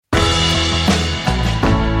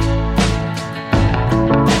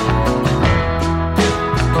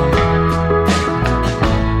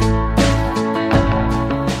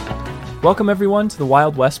Welcome, everyone, to the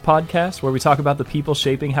Wild West podcast, where we talk about the people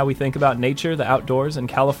shaping how we think about nature, the outdoors, and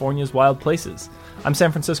California's wild places. I'm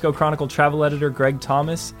San Francisco Chronicle travel editor Greg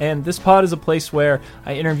Thomas, and this pod is a place where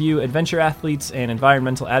I interview adventure athletes and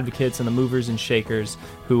environmental advocates and the movers and shakers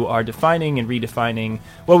who are defining and redefining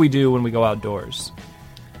what we do when we go outdoors.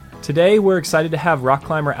 Today, we're excited to have rock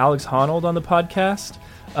climber Alex Honnold on the podcast.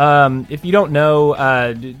 If you don't know,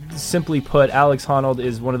 simply put, Alex Honnold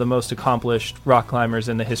is one of the most accomplished rock climbers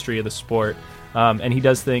in the history of the sport, and he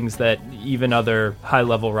does things that even other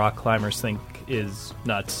high-level rock climbers think is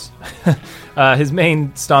nuts. His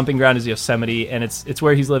main stomping ground is Yosemite, and it's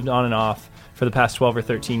where he's lived on and off for the past 12 or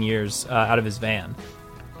 13 years out of his van.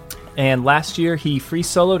 And last year, he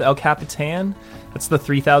free-soloed El Capitan. That's the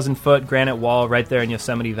 3,000-foot granite wall right there in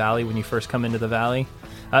Yosemite Valley when you first come into the valley.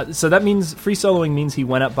 So that means free soloing means he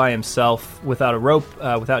went up by himself without a rope,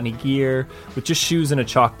 without any gear, with just shoes and a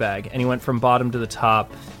chalk bag, and he went from bottom to the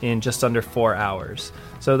top in just under 4 hours.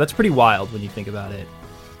 So that's pretty wild when you think about it.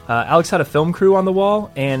 Alex had a film crew on the wall,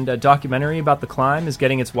 and a documentary about the climb is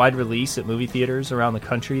getting its wide release at movie theaters around the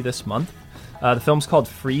country this month. The film's called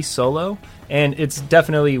Free Solo, and it's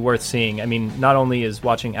definitely worth seeing. I mean, not only is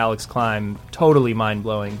watching Alex climb totally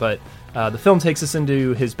mind-blowing, but the film takes us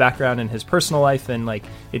into his background and his personal life, and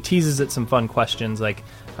it teases at some fun questions like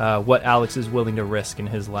what Alex is willing to risk in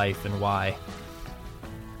his life and why.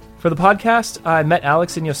 For the podcast, I met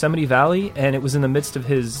Alex in Yosemite Valley, and it was in the midst of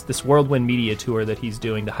this whirlwind media tour that he's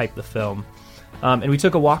doing to hype the film. And we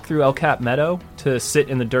took a walk through El Cap Meadow to sit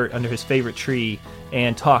in the dirt under his favorite tree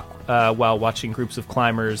and talk while watching groups of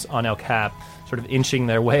climbers on El Cap sort of inching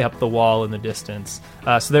their way up the wall in the distance.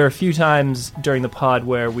 So there are a few times during the pod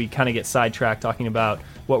where we kind of get sidetracked talking about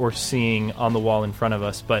what we're seeing on the wall in front of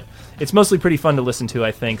us, but it's mostly pretty fun to listen to,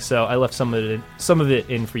 I think, so I left some of it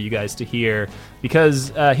in for you guys to hear,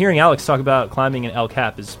 because hearing Alex talk about climbing in El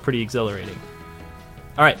Cap is pretty exhilarating.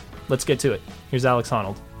 All right, let's get to it. Here's Alex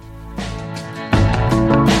Honnold.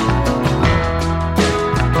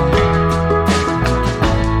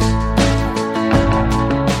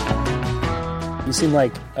 You seem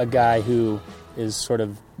like a guy who is sort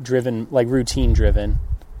of driven, like routine driven.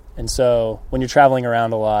 And so when you're traveling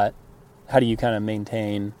around a lot, how do you kind of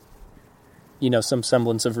maintain, some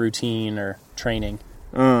semblance of routine or training?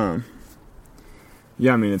 Yeah,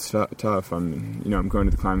 I mean, it's tough. I'm going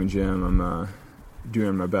to the climbing gym. I'm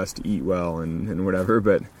doing my best to eat well and whatever.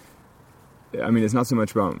 But, I mean, it's not so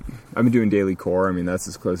much about, I've been doing daily core. I mean, that's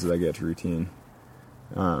as close as I get to routine.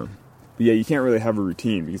 But yeah, you can't really have a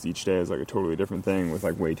routine because each day is like a totally different thing with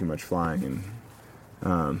like way too much flying,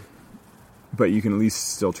 and but you can at least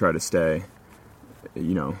still try to stay,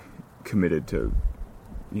 committed to,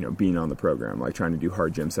 being on the program, like trying to do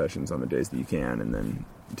hard gym sessions on the days that you can, and then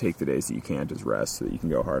take the days that you can't as rest so that you can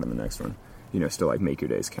go hard on the next one. Still like make your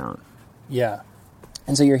days count. Yeah.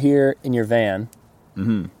 And so you're here in your van.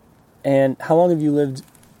 Mm-hmm. And how long have you lived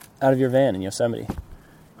out of your van in Yosemite?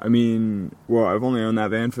 I mean, well, I've only owned that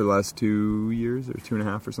van for the last 2 years or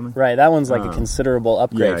 2.5 or something. Right, that one's like a considerable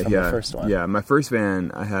upgrade from the first one. Yeah, my first van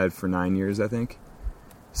I had for 9 years, I think.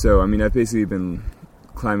 So, I mean, I've basically been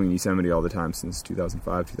climbing Yosemite all the time since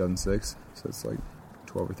 2005, 2006. So it's like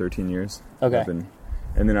 12 or 13 years. Okay.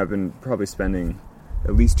 And then I've been probably spending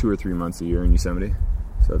at least 2 or 3 months a year in Yosemite.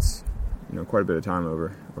 So it's, quite a bit of time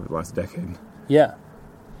over the last decade. Yeah.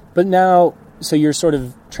 But now, so you're sort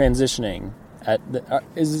of transitioning.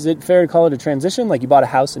 Is it fair to call it a transition? Like you bought a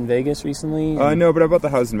house in Vegas recently? No, but I bought the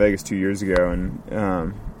house in Vegas 2 years ago,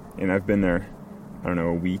 and I've been there, I don't know,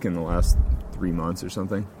 a week in the last 3 months or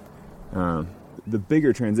something. The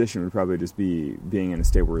bigger transition would probably just be being in a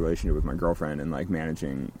stable relationship with my girlfriend and like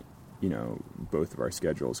managing, both of our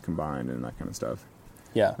schedules combined and that kind of stuff.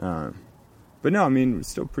 Yeah. But no, I mean, we're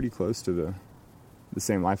still pretty close to the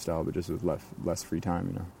same lifestyle, but just with less free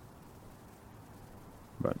time,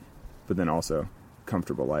 But then also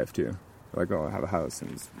comfortable life too. Like, I have a house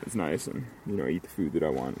and it's nice, and I eat the food that I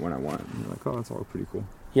want when I want. And you're like, that's all pretty cool.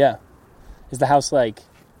 Yeah. Is the house like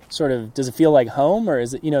sort of? Does it feel like home, or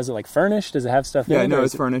is it is it like furnished? Does it have stuff? Yeah, no,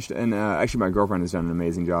 it's furnished, and actually my girlfriend has done an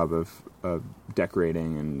amazing job of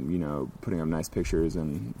decorating and putting up nice pictures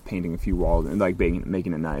and painting a few walls and like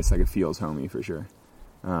making it nice. Like it feels homey for sure.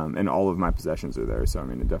 And all of my possessions are there, so I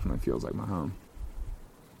mean it definitely feels like my home.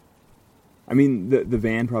 I mean, the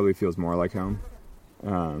van probably feels more like home.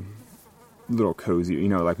 A little cozy,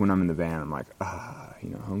 like when I'm in the van, I'm like,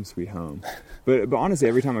 home sweet home. But honestly,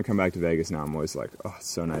 every time I come back to Vegas now, I'm always like, oh, it's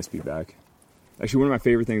so nice to be back. Actually, one of my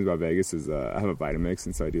favorite things about Vegas is I have a Vitamix,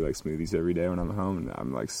 and so I do like smoothies every day when I'm at home, and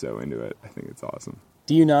I'm like so into it. I think it's awesome.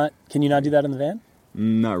 Can you not do that in the van?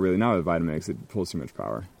 Not really. Not with Vitamix. It pulls too much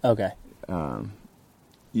power. Okay.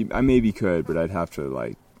 I maybe could, but I'd have to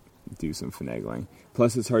like do some finagling.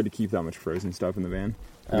 Plus, it's hard to keep that much frozen stuff in the van.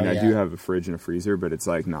 I mean, I do have a fridge and a freezer, but it's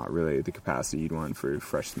like not really the capacity you'd want for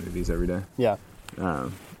fresh smoothies every day. Yeah.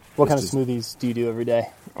 What kind of smoothies do you do every day?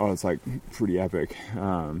 Oh, it's like pretty epic.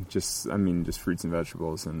 Just fruits and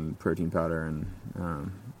vegetables and protein powder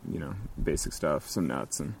and basic stuff, some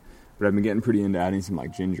nuts but I've been getting pretty into adding some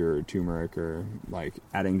like ginger or turmeric or like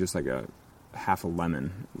adding just like a half a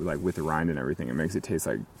lemon like with the rind and everything. It makes it taste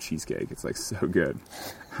like cheesecake. It's like so good.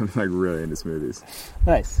 I'm like really into smoothies.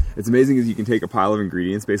 Nice. It's amazing because you can take a pile of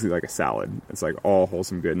ingredients, basically like a salad. It's like all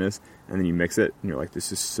wholesome goodness, and then you mix it and you're like,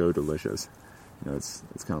 this is so delicious. It's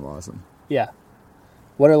kind of awesome. Yeah.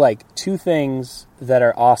 What are like 2 things that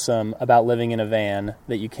are awesome about living in a van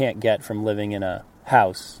that you can't get from living in a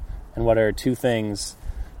house? And what are 2 things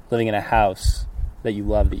living in a house that you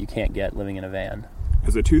love that you can't get living in a van?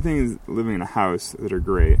 So 2 things living in a house that are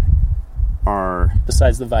great are...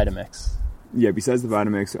 Besides the Vitamix. Yeah, besides the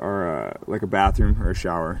Vitamix are like a bathroom or a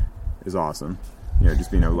shower is awesome. Just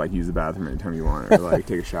being able to like use the bathroom anytime you want or like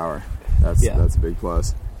take a shower. That's a big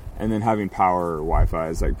plus. And then having power or Wi-Fi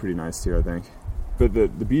is like pretty nice too, I think. But the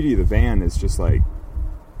beauty of the van is just like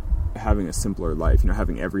having a simpler life,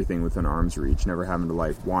 having everything within arm's reach, never having to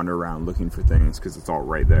like wander around looking for things because it's all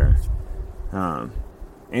right there.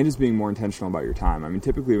 And just being more intentional about your time. I mean,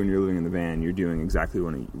 typically when you're living in the van, you're doing exactly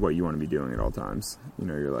what you want to be doing at all times.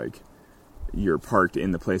 You're parked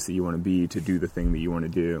in the place that you want to be to do the thing that you want to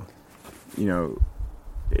do.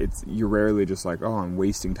 You're rarely just like, oh, I'm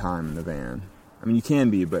wasting time in the van. I mean, you can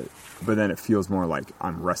be, but then it feels more like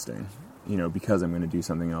I'm resting, because I'm going to do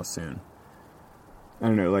something else soon. I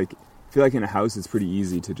don't know, like, I feel like in a house it's pretty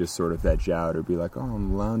easy to just sort of veg out or be like, oh,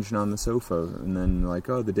 I'm lounging on the sofa, and then like,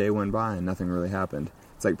 oh, the day went by and nothing really happened.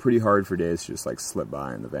 It's like pretty hard for days to just like slip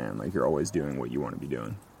by in the van. Like you're always doing what you want to be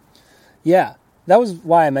doing. Yeah, that was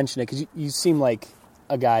why I mentioned it, because you seem like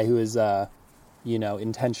a guy who is,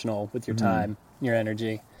 intentional with your time, your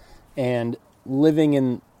energy, and living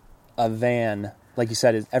in a van, like you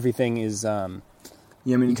said, everything is.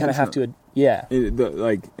 Yeah, I mean, you kind of have to.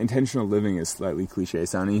 Like intentional living is slightly cliche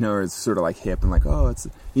sounding, or it's sort of like hip and like, oh, it's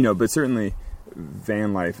but certainly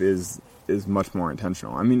van life is much more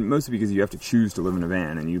intentional. I mean, mostly because you have to choose to live in a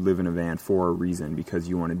van, and you live in a van for a reason because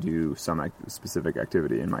you want to do some specific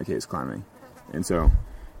activity. In my case, climbing, and so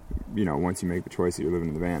once you make the choice that you're living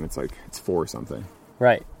in the van, it's like it's for something,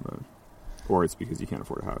 right? Or it's because you can't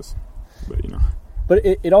afford a house, But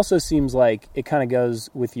it also seems like it kind of goes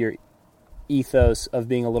with your ethos of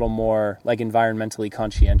being a little more like environmentally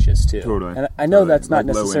conscientious too. Totally. And I know that's not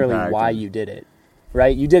necessarily why you did it,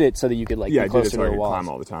 right? You did it so that you could like be closer to the walls. Climb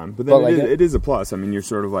all the time. But then it is a plus. I mean, you're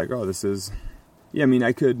sort of like, oh, this is. Yeah, I mean,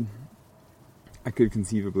 I could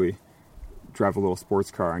conceivably drive a little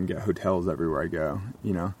sports car and get hotels everywhere I go.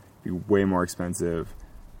 Be way more expensive,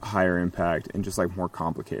 higher impact, and just like more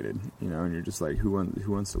complicated. And you're just like, who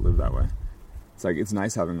wants to live that way? It's like it's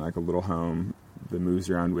nice having like a little home that moves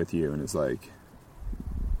around with you and is like,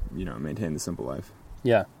 maintain the simple life.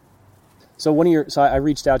 Yeah. So I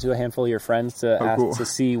reached out to a handful of your friends to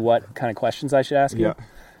see what kind of questions I should ask you.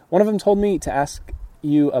 One of them told me to ask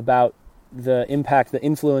you about the impact, the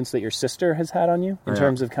influence that your sister has had on you in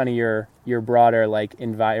terms of kind of your broader like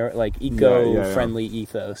eco-friendly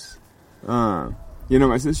ethos. My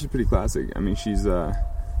sister's pretty classic. I mean,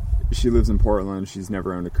 she lives in Portland. She's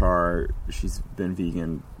never owned a car. She's been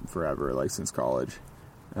vegan forever, like since college.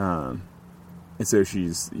 And so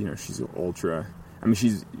she's ultra. I mean,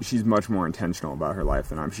 she's much more intentional about her life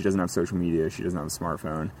than I am. She doesn't have social media. She doesn't have a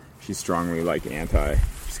smartphone. She's strongly like anti.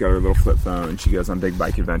 She's got her little flip phone. She goes on big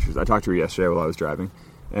bike adventures. I talked to her yesterday while I was driving,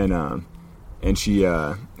 and she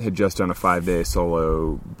had just done a 5-day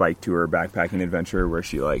solo bike tour backpacking adventure where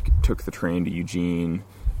she like took the train to Eugene,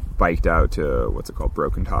 biked out to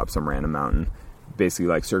Broken Top, some random mountain, basically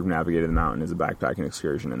like circumnavigated the mountain as a backpacking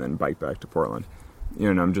excursion, and then biked back to Portland.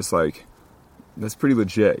 And I'm just like, that's pretty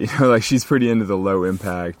legit. Like she's pretty into the low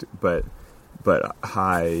impact but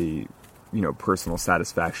high, personal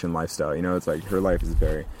satisfaction lifestyle. It's like her life is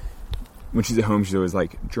very, when she's at home, she's always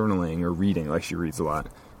like journaling or reading, like she reads a lot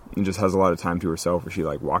and just has a lot of time to herself where she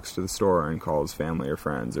like walks to the store and calls family or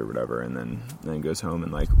friends or whatever, and then goes home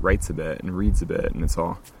and like writes a bit and reads a bit, and it's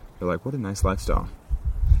all, you're like, what a nice lifestyle.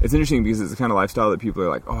 It's interesting because it's the kind of lifestyle that people are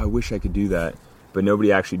like, oh, I wish I could do that, but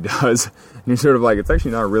nobody actually does. And you're sort of like, it's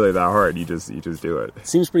actually not really that hard. You just do it. It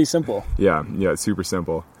seems pretty simple. Yeah, it's super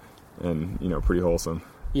simple and, pretty wholesome.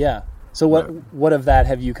 Yeah. So what of that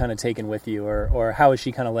have you kind of taken with you, or how is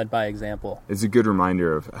she kind of led by example? It's a good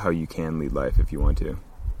reminder of how you can lead life if you want to.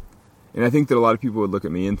 And I think that a lot of people would look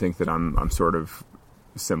at me and think that I'm sort of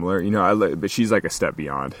similar. You know, but she's like a step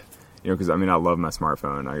beyond. You know, because, I mean, I love my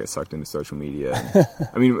smartphone. I get sucked into social media.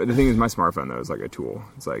 I mean, the thing is, my smartphone, though, is like a tool.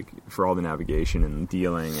 It's like for all the navigation and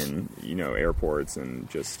dealing and, you know, airports and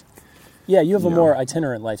just... Yeah, you have a more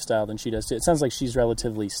itinerant lifestyle than she does, too. It sounds like she's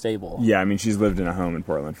relatively stable. Yeah, I mean, she's lived in a home in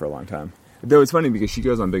Portland for a long time. Though it's funny because she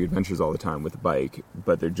goes on big adventures all the time with a bike,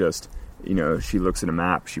 but they're just, you know, she looks at a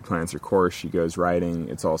map, she plans her course, she goes riding.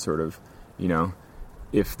 It's all sort of, you know...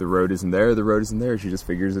 If the road isn't there, the road isn't there. She just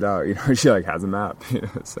figures it out. You know, she like has a map. You know,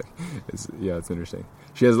 it's like, it's interesting.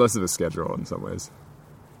 She has less of a schedule in some ways.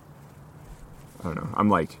 I don't know. I'm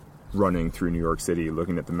like running through New York City,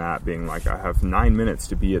 looking at the map, being like, I have 9 minutes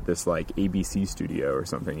to be at this like ABC studio or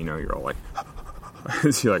something. You know, you're all like,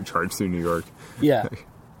 as you like charge through New York. Yeah.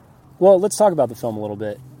 Well, let's talk about the film a little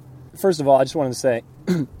bit. First of all, I just wanted to say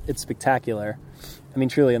it's spectacular. I mean,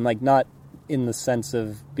 truly, and like not in the sense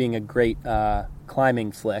of being a great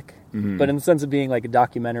climbing flick, but in the sense of being like a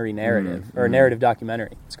documentary narrative or a narrative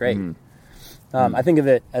documentary. It's great. I think of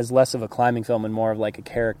it as less of a climbing film and more of like a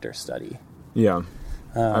character study. Yeah.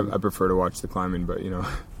 I prefer to watch the climbing, but, you know,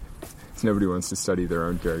 nobody wants to study their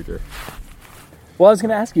own character. Well, I was going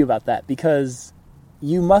to ask you about that because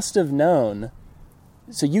you must have known.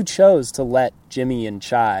 So you chose to let Jimmy and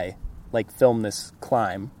Chai like film this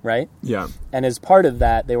climb, right? Yeah. And as part of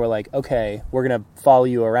that, they were like, okay, we're going to follow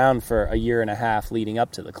you around for a year and a half leading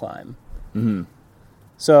up to the climb. Mm-hmm.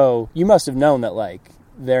 So you must have known that like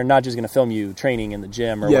they're not just going to film you training in the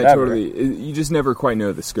gym or whatever. Yeah, totally. You just never quite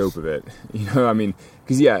know the scope of it. You know, I mean,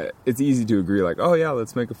 because it's easy to agree like, oh yeah,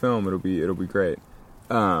 let's make a film. It'll be great.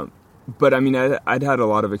 But I mean, I'd had a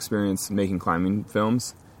lot of experience making climbing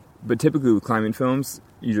films. But typically with climbing films,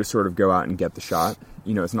 you just sort of go out and get the shot.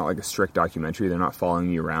 You know, it's not like a strict documentary. They're not following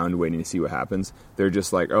you around waiting to see what happens. They're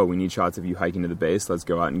just like, oh, we need shots of you hiking to the base. Let's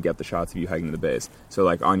go out and get the shots of you hiking to the base. So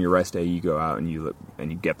like on your rest day, you go out and you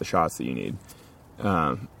get the shots that you need.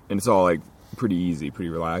 And it's all like pretty easy, pretty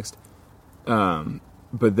relaxed.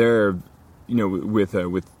 But they're, you know, with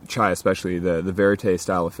Chai especially, the verite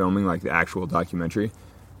style of filming, like the actual documentary,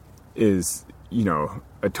 is, you know,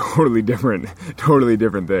 a totally different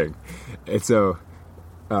thing. And so,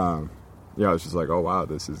 yeah, I was just like, oh wow,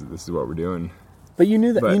 this is what we're doing. But you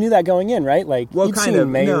knew that going in, right? Like, well, you'd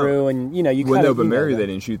seen Meru, and you know, you kind of. But Meru they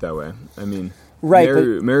didn't shoot that way. I mean, right?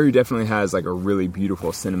 Meru definitely has like a really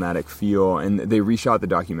beautiful cinematic feel, and they reshot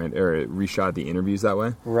the interviews that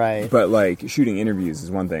way. Right. But like shooting interviews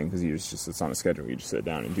is one thing because it's on a schedule. You just sit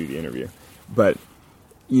down and do the interview. But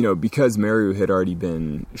you know, because Meru had already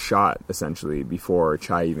been shot essentially before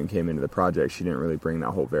Chai even came into the project, she didn't really bring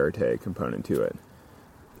that whole verite component to it.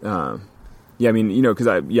 Yeah, I mean, you know, because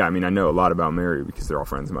I know a lot about Meru because they're all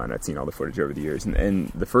friends of mine. I've seen all the footage over the years. And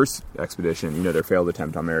the first expedition, you know, their failed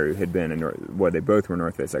attempt on Meru had been they both were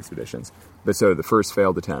North Face expeditions. But so the first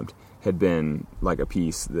failed attempt had been like a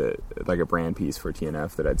brand piece for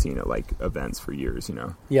TNF that I'd seen at like events for years, you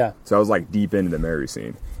know. Yeah. So I was like deep into the Meru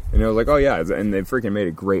scene. And I was like, oh yeah, and they freaking made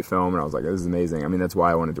a great film. And I was like, this is amazing. I mean, that's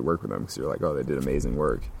why I wanted to work with them because you're like, oh, they did amazing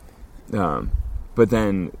work. But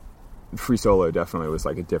then Free Solo definitely was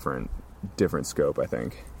like a different scope, I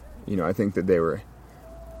think. You know, I think that they were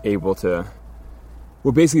able to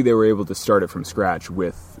start it from scratch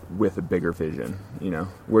with a bigger vision, you know.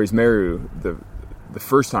 Whereas Meru, the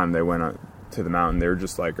first time they went to the mountain, they were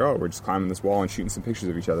just like, oh, we're just climbing this wall and shooting some pictures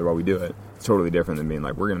of each other while we do it. It's totally different than being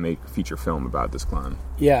like, we're going to make a feature film about this climb.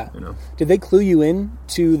 Yeah. You know? Did they clue you in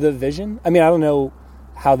to the vision? I mean, I don't know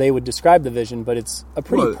how they would describe the vision, but it's a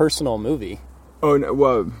pretty personal movie. Oh, no,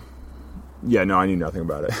 well... Yeah, no, I knew nothing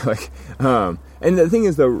about it. Like, and the thing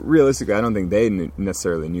is, though, realistically, I don't think they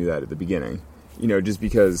necessarily knew that at the beginning. You know, just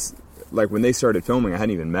because, like, when they started filming, I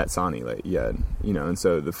hadn't even met Sonny yet. You know, and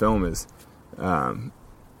so the film is, you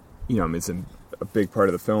know, it's a big part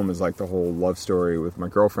of the film is like the whole love story with my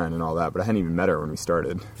girlfriend and all that. But I hadn't even met her when we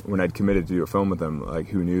started. When I'd committed to do a film with them, like,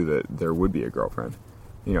 who knew that there would be a girlfriend?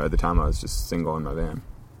 You know, at the time I was just single in my van.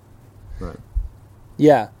 Right.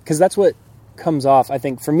 Yeah, because that's what comes off, I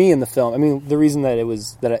think, for me in the film. I mean, the reason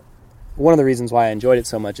that one of the reasons why I enjoyed it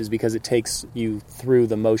so much is because it takes you through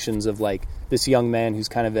the motions of like this young man who's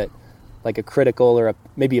kind of at like a critical or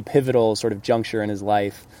maybe a pivotal sort of juncture in his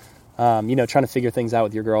life. You know, trying to figure things out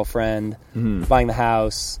with your girlfriend, buying the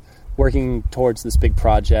house, working towards this big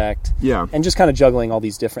project, and just kind of juggling all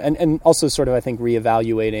these different and also sort of, I think,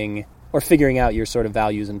 reevaluating or figuring out your sort of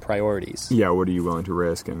values and priorities. Yeah, what are you willing to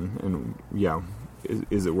risk and yeah.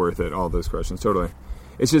 Is it worth it? All those questions. Totally.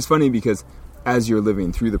 It's just funny because as you're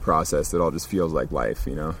living through the process, it all just feels like life,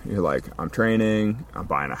 you know? You're like, I'm training, I'm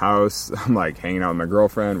buying a house, I'm like hanging out with my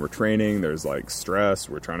girlfriend, we're training, there's like stress,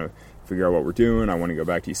 we're trying to figure out what we're doing, I want to go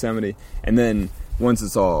back to Yosemite. And then once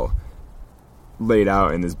it's all laid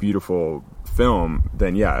out in this beautiful film,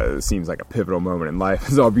 then it seems like a pivotal moment in life.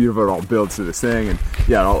 It's all beautiful, it all builds to this thing, and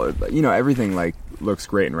it all, everything like looks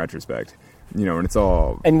great in retrospect, and it's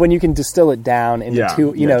all, and when you can distill it down into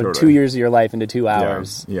totally. 2 years of your life into 2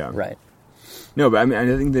 hours. Right. No, but I mean,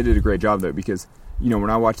 I think they did a great job though, because when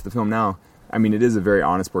I watch the film now, I mean, it is a very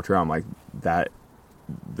honest portrayal. I'm like,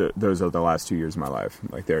 those are the last 2 years of my life.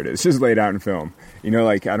 Like, there it is, just laid out in film.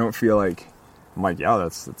 Like, I don't feel like, I'm like,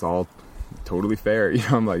 that's all totally fair.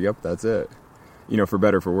 I'm like, yep, that's it. For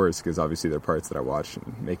better or for worse, because obviously there are parts that I watch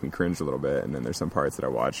and make me cringe a little bit, and then there's some parts that I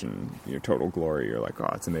watch and total glory. You're like, oh,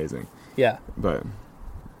 it's amazing. Yeah. But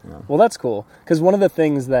well, that's cool, because one of the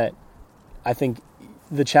things that I think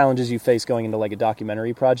the challenges you face going into like a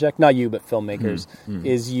documentary project, not you but filmmakers,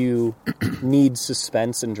 is you need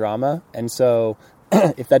suspense and drama, and so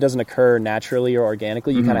if that doesn't occur naturally or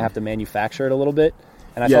organically, you kind of have to manufacture it a little bit.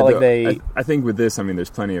 And I felt like I think with this, I mean, there's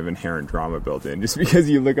plenty of inherent drama built in. Just because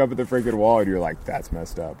you look up at the freaking wall and you're like, that's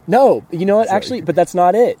messed up. No, you know what? It's actually, but that's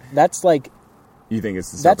not it. That's like... You think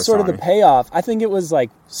it's that's sort of the payoff. I think it was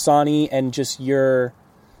like Sonny and just your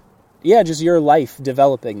life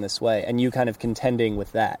developing this way, and you kind of contending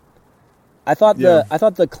with that. I thought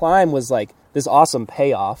the climb was like this awesome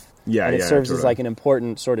payoff. Yeah, and it serves as like an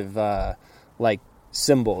important sort of like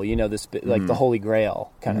symbol. This like the Holy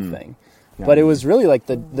Grail kind of thing. But it was really like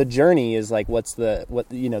the journey is like what the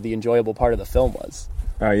enjoyable part of the film was.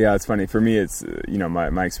 It's funny for me. It's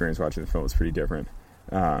my experience watching the film was pretty different.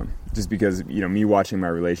 Just because me watching my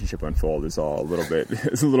relationship unfold is all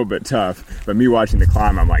it's a little bit tough. But me watching the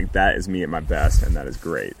climb, I'm like, that is me at my best, and that is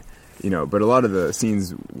great. But a lot of the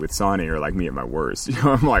scenes with Sonny are like me at my worst.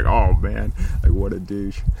 I'm like, oh man, like what a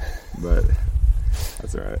douche. But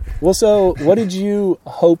that's all right. Well, so what did you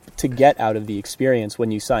hope to get out of the experience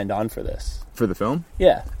when you signed on for this? For the film?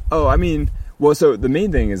 Yeah. Oh, I mean, well, so the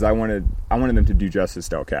main thing is I wanted them to do justice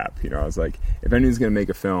to El Cap. I was like, if anyone's going to make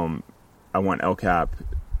a film, I want El Cap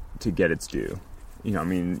to get its due. I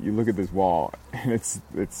mean, you look at this wall, and it's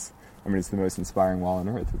the most inspiring wall on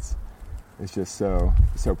earth. It's just so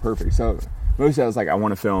perfect. So mostly I was like, I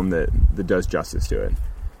want a film that does justice to it.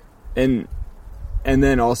 And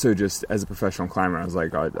then also just as a professional climber, I was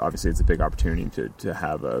like, obviously it's a big opportunity to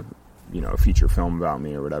have a feature film about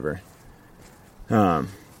me or whatever. I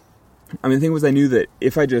mean, the thing was, I knew that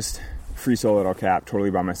if I just free soloed El Cap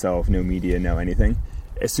totally by myself, no media, no anything,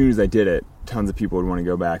 as soon as I did it, tons of people would want to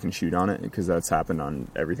go back and shoot on it, because that's happened on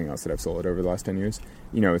everything else that I've soloed over the last 10 years.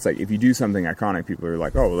 It's like, if you do something iconic, people are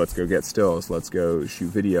like, oh, well, let's go get stills, let's go shoot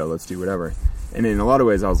video, let's do whatever. And in a lot of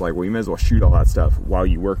ways, I was like, well, you may as well shoot all that stuff while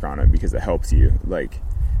you work on it, because it helps you. Like,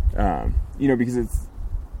 because it's,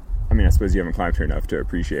 I mean, I suppose you haven't climbed here enough to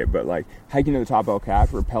appreciate it, but like hiking to the top of El Cap,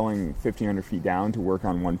 rappelling 1,500 feet down to work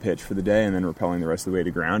on one pitch for the day, and then rappelling the rest of the way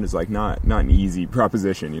to ground is like not an easy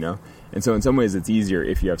proposition, And so in some ways, it's easier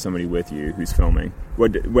if you have somebody with you who's filming.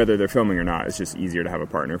 Whether they're filming or not, it's just easier to have a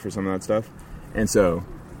partner for some of that stuff. And so,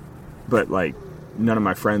 but like, none of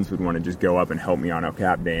my friends would want to just go up and help me on El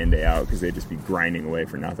Cap day in, day out, because they'd just be grinding away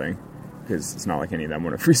for nothing, because it's not like any of them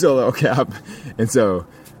want to free solo El Cap. And so,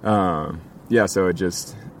 so it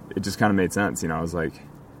just kind of made sense. I was like,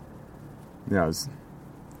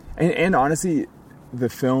 and honestly, the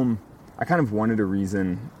film, I kind of wanted a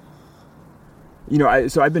reason,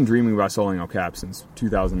 so I've been dreaming about soloing El Cap since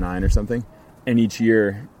 2009 or something, and each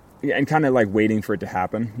year, and kind of like waiting for it to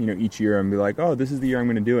happen, each year I'm be like, oh, this is the year I'm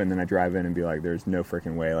going to do it, and then I drive in and be like, there's no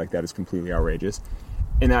freaking way, like that is completely outrageous.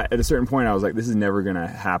 And at a certain point I was like, this is never going to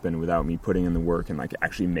happen without me putting in the work and like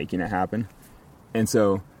actually making it happen. And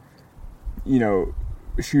so,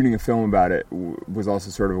 shooting a film about it was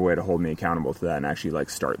also sort of a way to hold me accountable to that and actually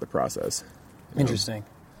like start the process. Interesting.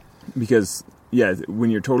 Because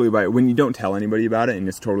when you don't tell anybody about it and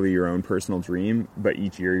it's totally your own personal dream, but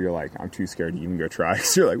each year you're like, I'm too scared to even go try,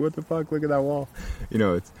 because you're like, what the fuck, look at that wall.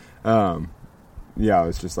 It's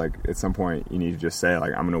it's just like, at some point you need to just say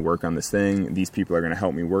like, I'm going to work on this thing, these people are going to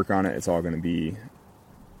help me work on it, it's all going to be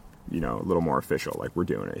a little more official, like we're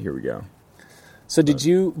doing it, here we go. So did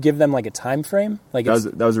you give them like a time frame? Like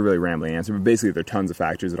that was a really rambling answer, but basically there are tons of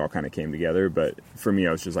factors that all kind of came together. But for me,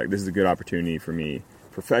 I was just like, this is a good opportunity for me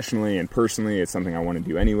professionally and personally. It's something I want to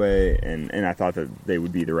do anyway, and I thought that they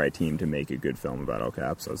would be the right team to make a good film about El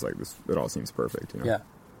Cap. So I was like, it all seems perfect. Yeah.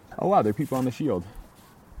 Oh wow, there are people on the shield.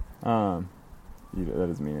 That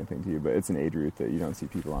doesn't mean anything to you, but it's an age route that you don't see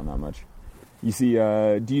people on that much. You see,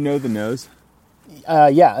 do you know the nose?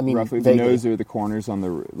 Yeah, I mean, roughly the nose or the corners on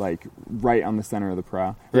the like right on the center of the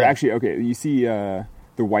prow. Or actually, okay, you see the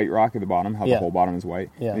white rock at the bottom, how the whole bottom is white.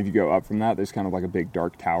 And if you go up from that, there's kind of like a big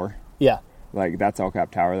dark tower. Yeah, like that's El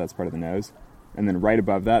Cap Tower. That's part of the nose. And then right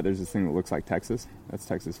above that, there's this thing that looks like Texas. That's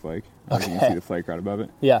Texas flake. Okay. You can see the flake right above it.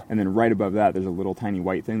 Yeah. And then right above that, there's a little tiny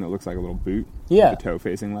white thing that looks like a little boot. Yeah. With the toe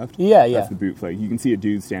facing left. Yeah, yeah. That's the boot flake. You can see a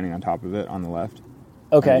dude standing on top of it on the left.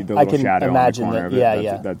 Okay, The I little can shadow imagine on the that. corner of it,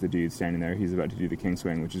 Yeah, that's the dude standing there. He's about to do the king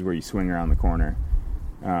swing, which is where you swing around the corner,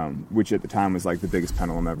 which at the time was like the biggest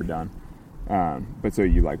pendulum ever done. But so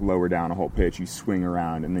you like lower down a whole pitch, you swing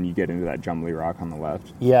around, and then you get into that jumbly rock on the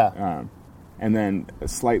left. Yeah. And then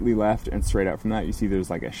slightly left and straight out from that, you see there's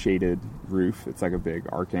like a shaded roof. It's like a big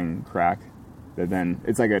arcing crack. That then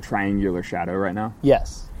it's like a triangular shadow right now.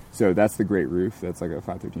 Yes. So that's the great roof. That's like a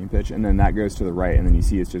 513 pitch. And then that goes to the right, and then you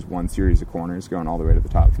see it's just one series of corners going all the way to the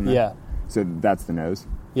top from there. Yeah. So that's the nose.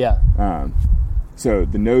 Yeah. So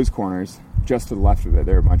the nose corners, just to the left of it,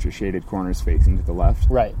 there are a bunch of shaded corners facing to the left.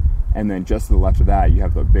 Right. And then just to the left of that, you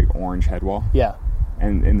have a big orange head wall. Yeah.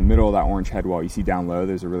 And in the middle of that orange head wall, you see down low,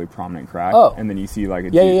 there's a really prominent crack. Oh. And then you see like a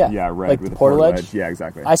Yeah, red like with the a portaledge. portaledge? Yeah,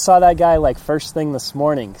 exactly. I saw that guy like first thing this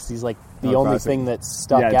morning because he's like the only classic. thing that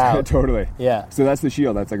stuck Yeah, out. totally. Yeah. So that's the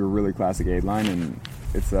shield. That's like a really classic aid line, and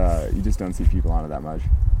it's you just don't see people on it that much.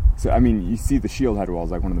 So I mean, you see the shield head wall is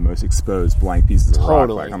like one of the most exposed blank pieces of rock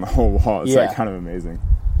like on the whole wall. It's like kind of amazing.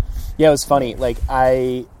 Yeah, it was funny. Like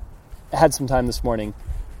I had some time this morning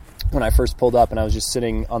when I first pulled up, and I was just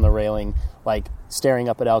sitting on the railing, like staring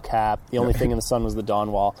up at El Cap. The only thing in the sun was the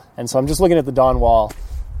dawn wall, and so I'm just looking at the dawn wall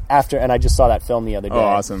after, and I just saw that film the other day. Oh,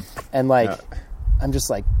 awesome! And like, I'm just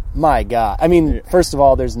like, my God. I mean, first of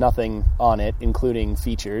all, there's nothing on it, including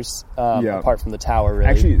features, apart from the tower, really.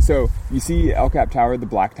 Actually, so you see El Cap Tower, the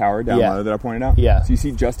black tower down low that I pointed out? Yeah. So you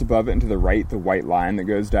see just above it and to the right, the white line that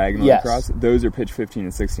goes diagonally across? Those are pitch 15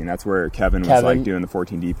 and 16. That's where Kevin was like doing the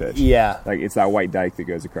 14D pitch. Yeah. Like it's that white dike that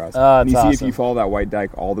goes across. Oh, and you see awesome. if you follow that white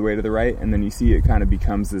dike all the way to the right, and then you see it kind of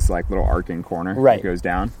becomes this like little arcing corner that goes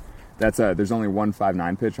down. That's there's only one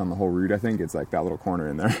 5.9 pitch on the whole route, I think. It's like that little corner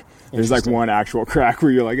in there. There's like one actual crack where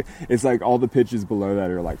you're like, it's like all the pitches below that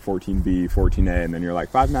are like 14B, 14A, and then you're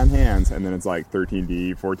like 5.9 hands, and then it's like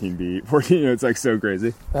 13D, 14B, 14, you know, it's like so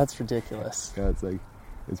crazy. That's ridiculous. Yeah, it's like,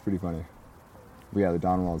 it's pretty funny. But yeah, the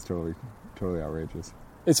dawn wall is totally outrageous.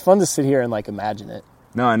 It's fun to sit here and like imagine it.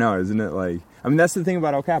 No, I know, isn't it? Like, I mean, that's the thing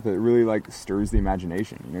about El Cap. It really like stirs the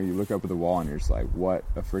imagination. You know, you look up at the wall and you're just like, what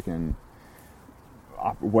a freaking...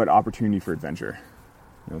 what opportunity for adventure.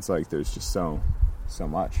 You know, it's like there's just so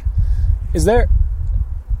much.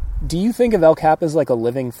 Do you think of El Cap as like a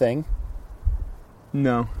living thing?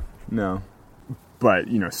 No. But,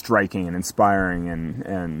 you know, striking and inspiring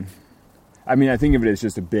and I mean, I think of it as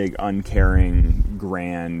just a big, uncaring,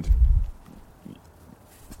 grand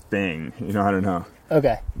thing. You know, I don't know.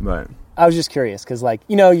 Okay. But I was just curious because, like,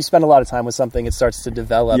 you know, you spend a lot of time with something, it starts to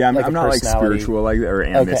develop. Yeah, I'm like not like spiritual like that or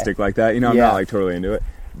animistic like that. You know, I'm not like totally into it.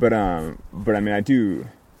 But I mean, I do,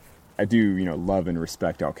 you know, love and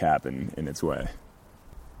respect El Cap in its way.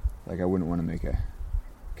 Like, I wouldn't want to make a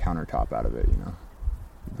countertop out of it. You know,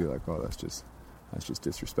 you'd be like, oh, that's just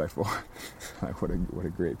disrespectful. Like, what a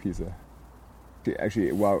great piece of.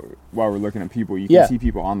 Actually, while we're looking at people, you can see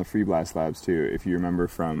people on the free blast slabs too. If you remember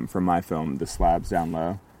from my film, the slabs down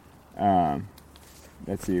low.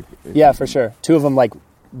 Let's see. If for sure. Two of them like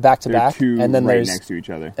back to back, and then there's next to each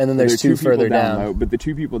other, and then there's two further down. Low, but the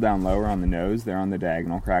two people down low are on the nose. They're on the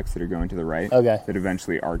diagonal cracks that are going to the right. Okay. That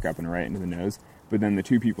eventually arc up and right into the nose. But then the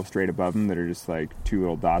two people straight above them that are just like two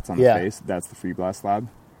little dots on the face. That's the free blast slab.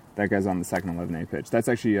 That guy's on the second 11A pitch. That's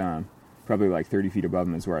actually probably like 30 feet above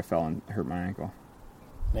him is where I fell and hurt my ankle.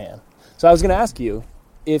 Man. So I was going to ask you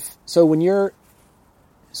when you're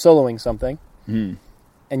soloing something and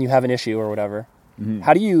you have an issue or whatever,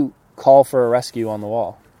 how do you call for a rescue on the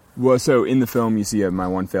wall? Well, so in the film you see my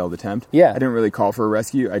one failed attempt. Yeah. I didn't really call for a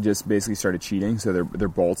rescue. I just basically started cheating. So they're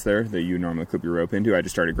bolts there that you normally clip your rope into. I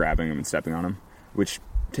just started grabbing them and stepping on them, which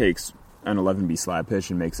takes an 11B slab pitch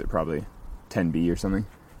and makes it probably 10B or something,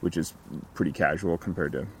 which is pretty casual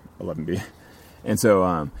compared to 11B. And so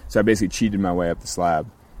I basically cheated my way up the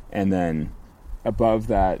slab. And then above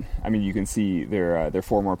that, I mean, you can see there are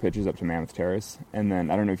 4 more pitches up to Mammoth Terrace. And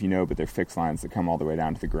then, I don't know if you know, but they're fixed lines that come all the way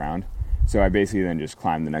down to the ground. So I basically then just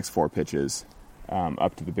climbed the next 4 pitches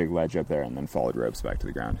up to the big ledge up there and then followed ropes back to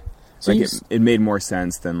the ground. So like it made more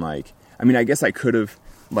sense than like, I mean, I guess I could have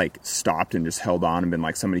like stopped and just held on and been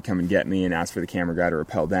like, somebody come and get me and ask for the camera guy to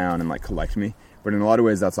rappel down and like collect me. But in a lot of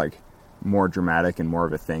ways, that's like more dramatic and more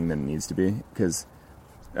of a thing than it needs to be. Because,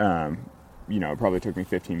 you know, it probably took me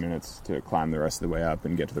 15 minutes to climb the rest of the way up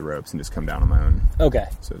and get to the ropes and just come down on my own. Okay.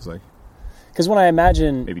 So it's like... Because when I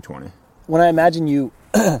imagine... Maybe 20. When I imagine you...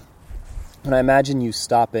 when I imagine you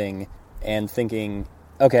stopping and thinking,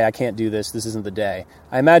 okay, I can't do this, this isn't the day.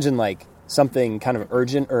 I imagine, like, something kind of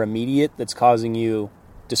urgent or immediate that's causing you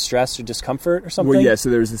distress or discomfort or something? Well, yeah, so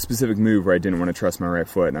there was a specific move where I didn't want to trust my right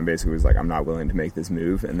foot, and I basically was like, I'm not willing to make this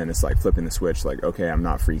move, and then it's like flipping the switch, like, okay, I'm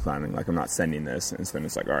not free climbing, like, I'm not sending this, and so then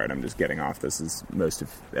it's like, all right, I'm just getting off this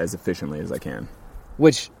as efficiently as I can.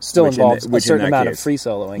 Which still involves a certain amount of free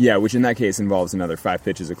soloing. Yeah, which in that case involves another 5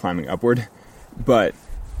 pitches of climbing upward, but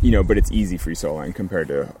it's easy free soloing compared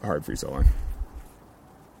to hard free soloing.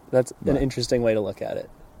 That's an interesting way to look at it.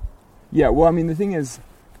 Yeah, well, I mean, the thing is,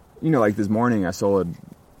 like this morning I soloed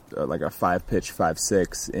like a 5-pitch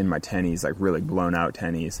 5-6 in my tennies, like really blown out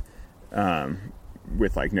tennies,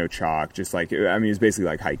 with like no chalk, just like, I mean, it was basically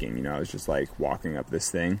like hiking, I was just like walking up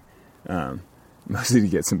this thing, mostly to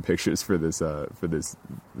get some pictures for this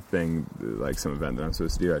thing, like some event that I'm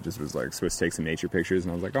supposed to do. I just was like supposed to take some nature pictures,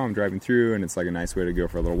 and I was like, oh, I'm driving through, and it's like a nice way to go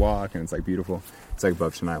for a little walk, and it's like beautiful. It's like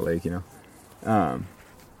above Chennai Lake,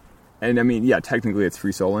 and I mean, yeah, technically it's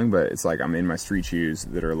free soloing, but it's like I'm in my street shoes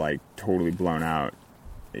that are like totally blown out,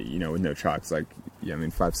 with no chalk. It's like, yeah, I mean,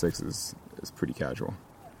 5-6 is pretty casual.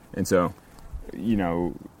 And so,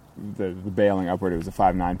 the bailing upward, it was a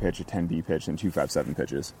 5-9 pitch, a 10B pitch, and 2 5-7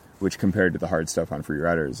 pitches, which compared to the hard stuff on Free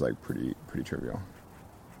Rider is like pretty trivial.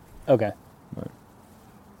 Okay. But,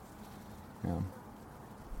 yeah.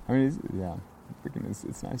 I mean,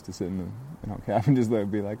 it's nice to sit in a cab and just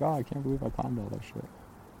be like, oh, I can't believe I climbed all that shit.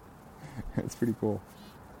 It's pretty cool.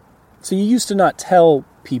 So you used to not tell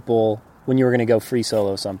people when you were going to go free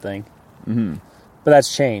solo something. Mm-hmm. But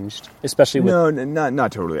that's changed, especially with... No,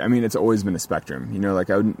 not totally. I mean, it's always been a spectrum.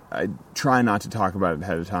 Like I try not to talk about it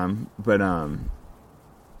ahead of time, but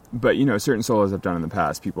certain solos I've done in the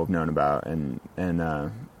past, people have known about, and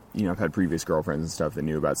I've had previous girlfriends and stuff that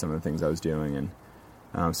knew about some of the things I was doing,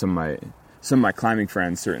 and some of my climbing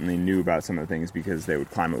friends certainly knew about some of the things because they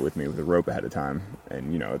would climb it with me with a rope ahead of time,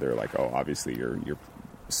 and they're like, oh, obviously you're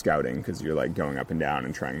scouting because you're like going up and down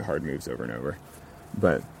and trying the hard moves over and over,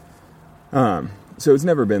 but so it's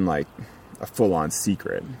never been like a full-on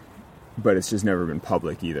secret, but it's just never been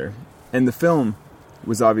public either. And the film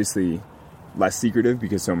was obviously less secretive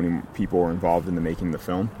because so many people were involved in the making of the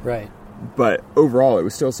film, right? But overall, it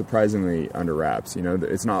was still surprisingly under wraps.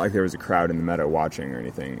 It's not like there was a crowd in the meadow watching or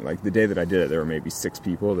anything. Like the day that I did it, there were maybe 6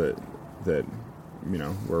 people that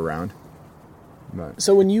were around. But.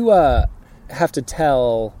 So when you have to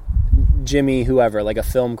tell Jimmy, whoever, like a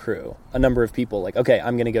film crew, a number of people, like, okay,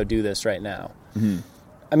 I'm going to go do this right now. Mm-hmm.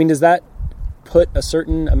 I mean, does that put a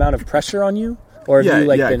certain amount of pressure on you? Or have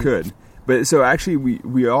you it could. But so actually,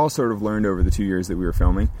 we all sort of learned over the 2 years that we were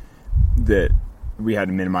filming that we had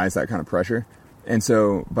to minimize that kind of pressure. And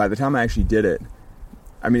so by the time I actually did it,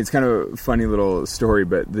 I mean, it's kind of a funny little story,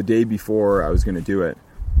 but the day before I was going to do it,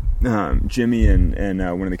 Jimmy and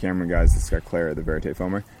one of the camera guys, this guy Claire, the Verite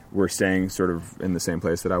filmer, were staying sort of in the same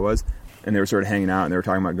place that I was. And they were sort of hanging out, and they were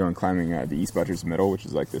talking about going climbing the East Buttress Middle, which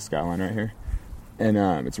is like this skyline right here. And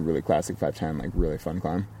it's a really classic 510, like really fun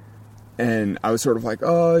climb. And I was sort of like,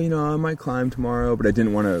 oh, I might climb tomorrow, but I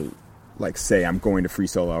didn't want to like say I'm going to free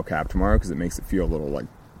solo El Cap tomorrow because it makes it feel a little like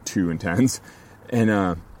too intense. And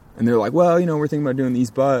they're like, well, we're thinking about doing the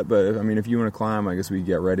East Butt, but I mean, if you want to climb, I guess we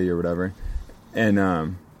get ready or whatever. And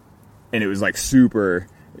it was like super,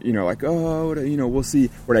 like, oh, we'll see.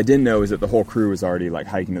 What I didn't know is that the whole crew was already like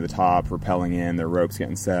hiking to the top, rappelling in, their ropes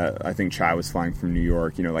getting set. I think Chai was flying from New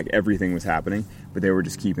York, like everything was happening, but they were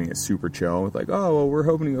just keeping it super chill with like, oh, well, we're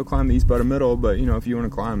hoping to go climb the East Butt Middle, but if you want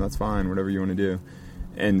to climb, that's fine, whatever you want to do.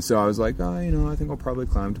 And so I was like, oh, I think I'll probably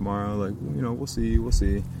climb tomorrow. Like, we'll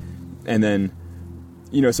see. And then,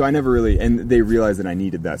 so I never really, and they realized that I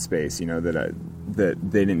needed that space, that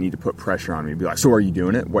they didn't need to put pressure on me. Be like, so are you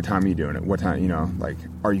doing it? What time are you doing it? What time, like,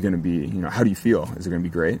 are you going to be, how do you feel? Is it going to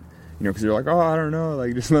be great? Because they're like, oh, I don't know.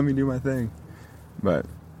 Like, just let me do my thing. But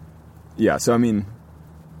yeah, so I mean,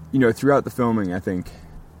 throughout the filming, I think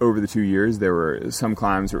over the 2 years, there were some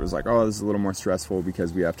climbs where it was like, oh, this is a little more stressful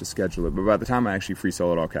because we have to schedule it. But by the time I actually free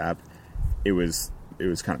soloed El Cap, it was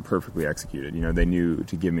kind of perfectly executed. They knew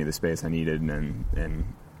to give me the space I needed, and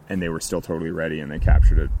they were still totally ready, and they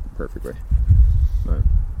captured it perfectly. But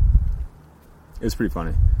it was pretty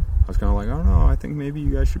funny. I was kind of like, I don't know, I think maybe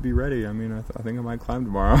you guys should be ready. I mean, I think I might climb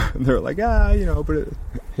tomorrow. And they were like, but it,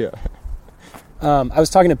 yeah. I was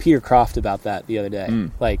talking to Peter Croft about that the other day.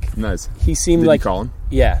 Like, nice. He seemed Did like, you call him?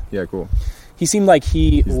 Yeah. Yeah, cool. He seemed like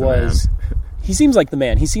he was. He seems like the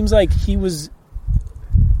man. He seems like he was,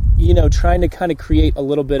 trying to kind of create a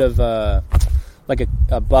little bit of like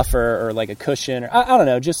a buffer or like a cushion, or I don't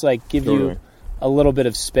know, just like give you a little bit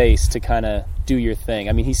of space to kind of do your thing.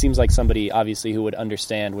 I mean, he seems like somebody obviously who would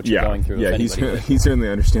understand what you're going through. Yeah, he certainly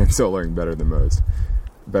understands soloing better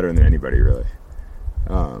than anybody really.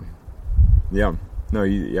 Yeah. No,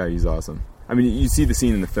 he's awesome. I mean, you see the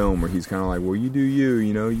scene in the film where he's kind of like, well, you do you,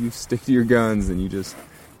 you stick to your guns, and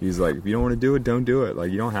he's like, if you don't want to do it, don't do it.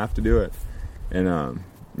 Like, you don't have to do it. And,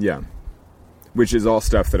 yeah. Which is all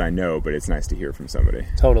stuff that I know, but it's nice to hear from somebody.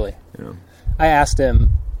 Totally. I asked him,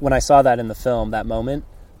 when I saw that in the film, that moment,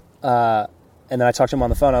 and then I talked to him on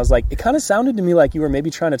the phone, I was like, it kind of sounded to me like you were maybe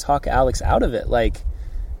trying to talk Alex out of it. Like,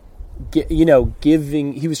 he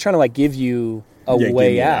was trying to, like, give you a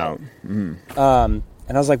way out. Mm-hmm.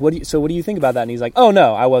 And I was like, what do you think about that? And he's like, oh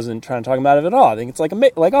no, I wasn't trying to talk him out of it at all. I think it's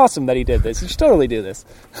like awesome that he did this. You should totally do this.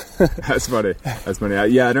 That's funny.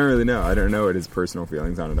 I don't really know. I don't know what his personal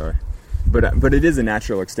feelings on it are. But it is a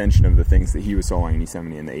natural extension of the things that he was soloing in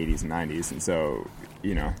Yosemite in the 80s and 90s. And so,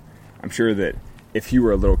 I'm sure that if he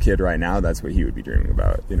were a little kid right now, that's what he would be dreaming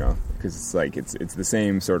about, because it's like, it's the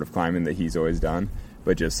same sort of climbing that he's always done,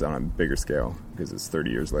 but just on a bigger scale, because it's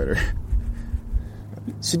 30 years later.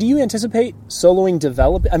 So do you anticipate soloing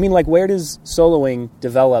develop? I mean, like, where does soloing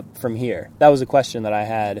develop from here? That was a question that I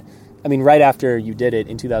had. I mean, right after you did it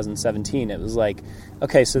in 2017, it was like,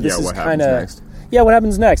 okay, so this is kind of... Yeah, what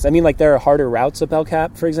happens next? I mean, like, there are harder routes up El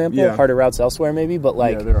Cap, for example, harder routes elsewhere maybe, but,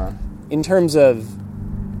 like, there are. In terms of,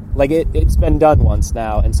 like, it's been done once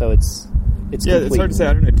now, and so it's complete. It's hard to say.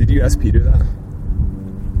 I don't know. Did you ask Peter that?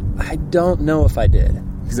 I don't know if I did.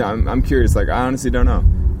 Because I'm curious. Like, I honestly don't know.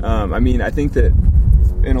 I mean, I think that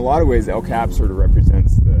in a lot of ways, El Cap sort of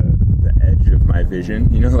represents the edge of my vision.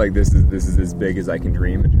 Like, this is as big as I can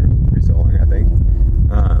dream in terms of free soloing, I think.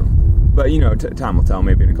 But, time will tell.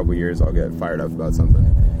 Maybe in a couple of years I'll get fired up about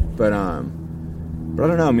something. But I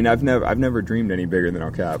don't know. I mean, I've never dreamed any bigger than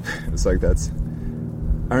El Cap. It's like, I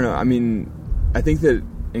don't know. I mean, I think that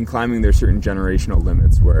in climbing there's certain generational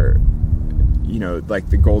limits where, like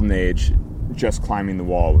the Golden Age, just climbing the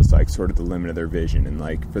wall was like sort of the limit of their vision. And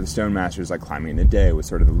like for the Stone Masters, like climbing in a day was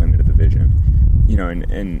sort of the limit of the vision.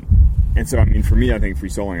 And so, I mean, for me, I think free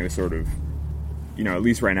soloing is sort of, at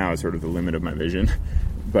least right now is sort of the limit of my vision.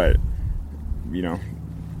 But,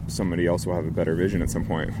 somebody else will have a better vision at some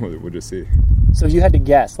point. We'll just see. So if you had to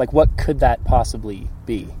guess, like, what could that possibly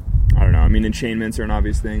be? I don't know. I mean, enchainments are an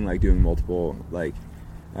obvious thing, like doing multiple, like,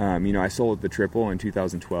 I soloed the triple in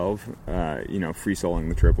 2012. Free soloing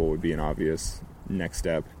the triple would be an obvious next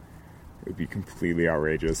step. It would be completely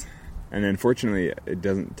outrageous. And then, fortunately, it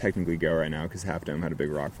doesn't technically go right now because Half Dome had a big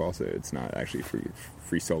rockfall, so it's not actually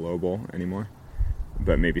free soloable anymore.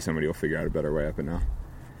 But maybe somebody will figure out a better way up it now.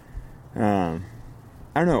 I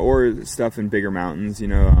don't know, or stuff in bigger mountains,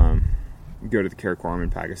 go to the Karakoram in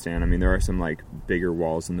Pakistan. I mean, there are some, like, bigger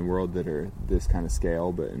walls in the world that are this kind of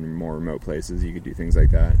scale, but in more remote places you could do things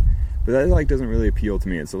like that. But that, like, doesn't really appeal to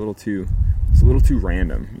me. It's a little too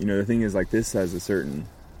random. The thing is, like, this has a certain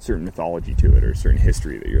mythology to it, or a certain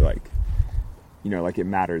history that you're like, like, it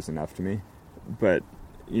matters enough to me. But,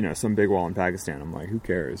 some big wall in Pakistan, I'm like, who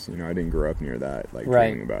cares? I didn't grow up near that, like,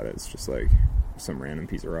 dreaming about it. It's just, like, some random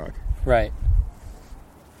piece of rock. Right.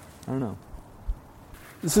 I don't know.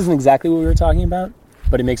 This isn't exactly what we were talking about,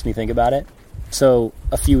 but it makes me think about it. So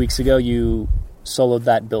a few weeks ago, you soloed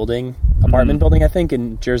that apartment building, I think,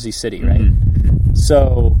 in Jersey City, right? Mm-hmm.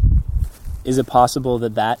 So is it possible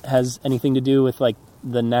that has anything to do with, like,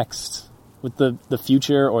 with the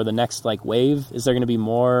future or the next, like, wave? Is there going to be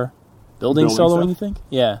more building soloing, you think?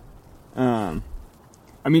 Yeah. I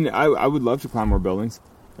mean, I would love to climb more buildings.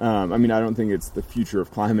 I mean, I don't think it's the future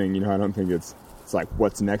of climbing, I don't think it's like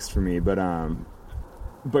what's next for me, but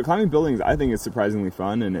climbing buildings, I think it's surprisingly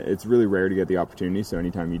fun, and it's really rare to get the opportunity, so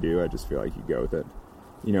anytime you do, I just feel like you go with it.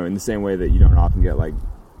 In the same way that you don't often get, like,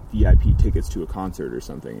 VIP tickets to a concert or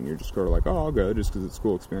something, and you're just sort of like, oh, I'll go just because it's a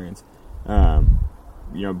cool experience.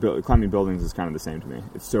 Climbing buildings is kind of the same to me.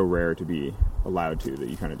 It's so rare to be allowed to that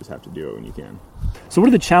you kind of just have to do it when you can. So what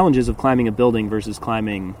are the challenges of climbing a building versus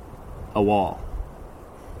climbing a wall?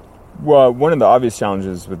 Well, one of the obvious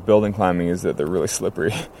challenges with building climbing is that they're really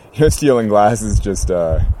slippery. Steel and glass is just,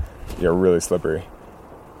 really slippery.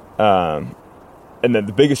 And then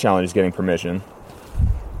the biggest challenge is getting permission,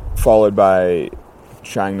 followed by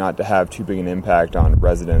trying not to have too big an impact on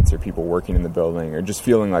residents or people working in the building, or just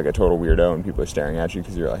feeling like a total weirdo when people are staring at you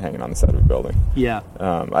because you're, like, hanging on the side of a building. Yeah.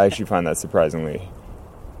 I actually find that surprisingly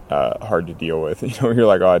hard to deal with. You're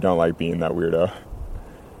like, oh, I don't like being that weirdo.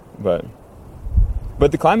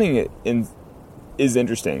 But the climbing is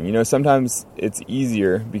interesting. Sometimes it's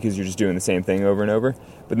easier because you're just doing the same thing over and over.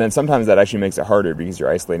 But then sometimes that actually makes it harder because you're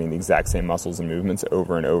isolating the exact same muscles and movements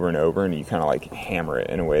over and over and over, and you kind of, like, hammer it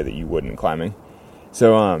in a way that you wouldn't climbing.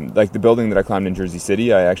 So, like, the building that I climbed in Jersey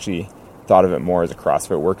City, I actually thought of it more as a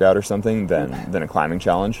CrossFit workout or something than a climbing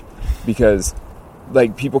challenge. Because,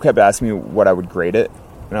 like, people kept asking me what I would grade it.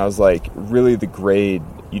 And I was like, really the grade,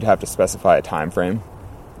 you'd have to specify a time frame,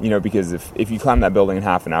 because if you climb that building in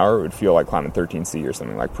half an hour, it would feel like climbing 13C or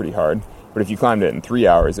something, like pretty hard. But if you climbed it in 3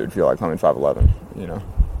 hours, it would feel like climbing 511,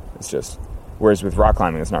 It's just, whereas with rock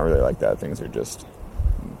climbing, it's not really like that. Things are just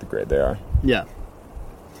the grade they are. Yeah.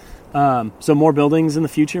 So more buildings in the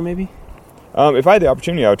future, maybe? If I had the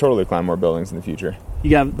opportunity, I would totally climb more buildings in the future. Do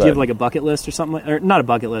you have like a bucket list or something? Or not a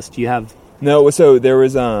bucket list, do you have... No, so there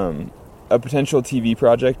was a potential TV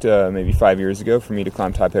project maybe 5 years ago for me to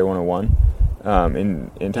climb Taipei 101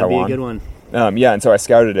 in Taiwan. That'd be a good one. Yeah, and so I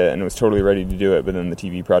scouted it and was totally ready to do it, but then the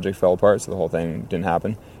TV project fell apart, so the whole thing didn't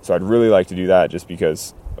happen. So I'd really like to do that just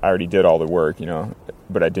because I already did all the work,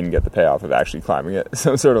 but I didn't get the payoff of actually climbing it.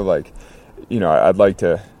 So sort of like, I'd like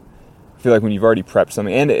to feel like when you've already prepped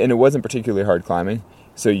something, and it wasn't particularly hard climbing,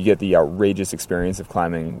 so you get the outrageous experience of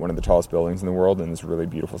climbing one of the tallest buildings in the world in this really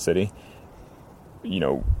beautiful city,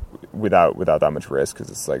 without that much risk, because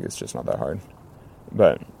it's just not that hard.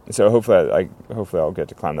 But so hopefully I'll get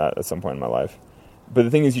to climb that at some point in my life. But the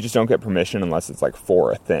thing is, you just don't get permission unless it's like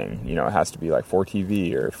for a thing. It has to be like for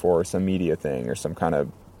TV or for some media thing or some kind of,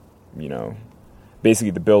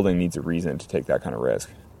 basically the building needs a reason to take that kind of risk.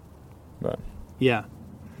 But yeah.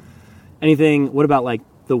 What about like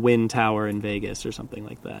the Wynn Tower in Vegas or something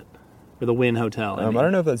like that? Or the Wynn Hotel? I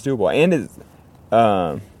don't know if that's doable. And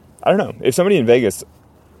I don't know. If somebody in Vegas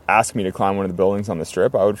asked me to climb one of the buildings on the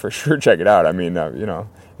Strip, I would for sure check it out. I mean,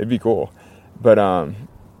 it'd be cool. But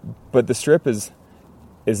the Strip is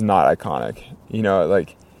not iconic.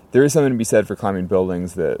 There is something to be said for climbing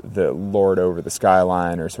buildings that lord over the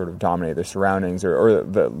skyline or sort of dominate their surroundings or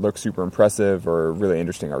that look super impressive or really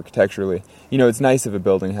interesting architecturally. It's nice if a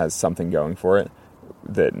building has something going for it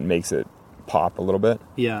that makes it pop a little bit.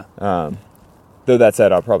 Yeah. Though that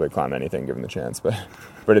said, I'll probably climb anything given the chance, but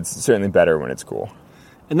it's certainly better when it's cool.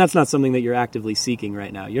 And that's not something that you're actively seeking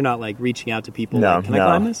right now. You're not like reaching out to people. Can I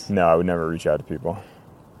climb this? No, I would never reach out to people.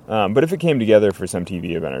 But if it came together for some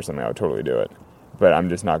TV event or something, I would totally do it. But I'm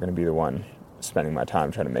just not going to be the one spending my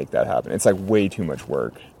time trying to make that happen. It's like way too much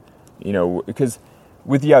work, because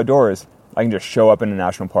with the outdoors, I can just show up in a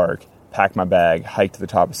national park, pack my bag, hike to the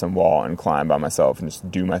top of some wall and climb by myself and just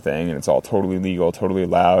do my thing. And it's all totally legal, totally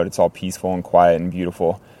loud. It's all peaceful and quiet and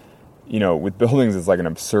beautiful. With buildings, it's like an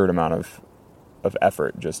absurd amount of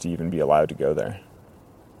effort just to even be allowed to go there.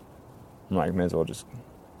 I'm like, may as well just,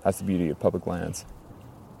 that's the beauty of public lands,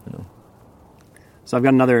 So I've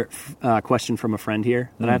got another question from a friend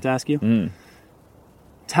here that I have to ask you.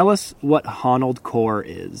 Tell us what Honnold core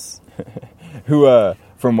is. Who,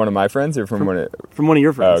 from one of my friends or from one of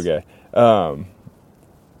your friends? Oh, okay.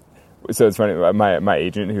 So it's funny, my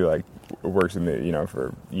agent who works with me,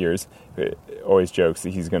 for years, always jokes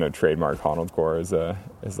that he's going to trademark Honnold core as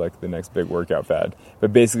like the next big workout fad.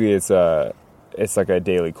 But basically it's like a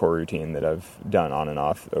daily core routine that I've done on and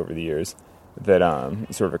off over the years that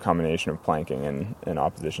sort of a combination of planking and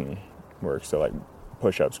opposition work. So like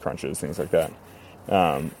push-ups, crunches, things like that.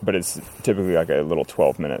 But it's typically like a little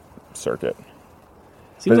 12-minute circuit.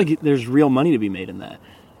 Seems like there's real money to be made in that.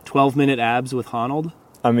 12-minute abs with Honnold?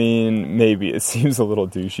 I mean, maybe it seems a little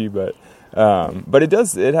douchey, but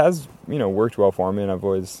it has, worked well for me, and I've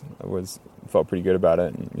always felt pretty good about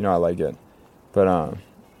it, and, I like it. But I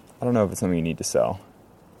don't know if it's something you need to sell.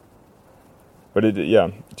 But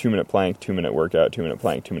 2-minute plank, 2-minute workout, 2-minute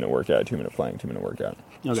plank, 2-minute workout, 2-minute plank, 2-minute workout.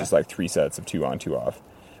 Okay. It's just like 3 sets of 2 on, 2 off.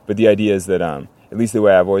 But the idea is that, at least the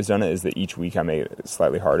way I've always done it, is that each week I make it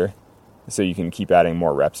slightly harder. So you can keep adding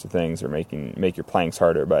more reps to things or make your planks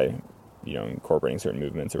harder by, incorporating certain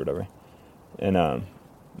movements or whatever. And,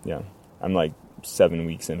 I'm like 7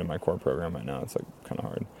 weeks into my core program right now. It's like kind of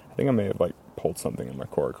hard. I think I may have pulled something in my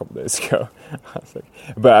core a couple days ago.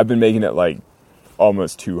 But I've been making it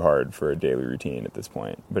almost too hard for a daily routine at this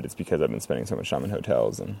point. But it's because I've been spending so much time in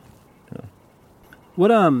hotels and. What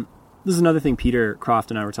this is another thing Peter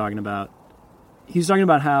Croft and I were talking about. He was talking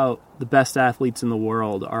about how the best athletes in the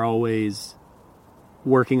world are always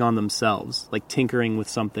working on themselves, like tinkering with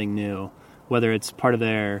something new, whether it's part of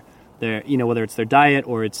their whether it's their diet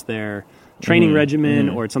or it's their training regimen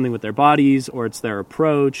or it's something with their bodies or it's their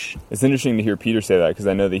approach. It's interesting to hear Peter say that because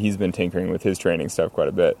I know that he's been tinkering with his training stuff quite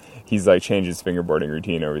a bit. He's changed his fingerboarding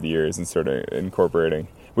routine over the years and sort of incorporating,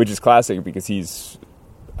 which is classic because he's,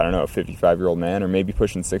 I don't know, a 55-year-old man or maybe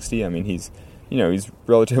pushing 60. I mean, he's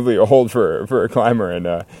relatively old for a climber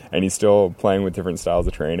and he's still playing with different styles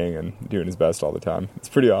of training and doing his best all the time. It's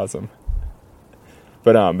pretty awesome.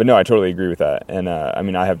 But no, I totally agree with that. And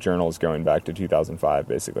I have journals going back to 2005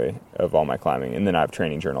 basically of all my climbing, and then I have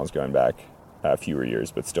training journals going back fewer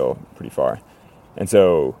years, but still pretty far. And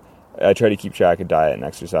so I try to keep track of diet and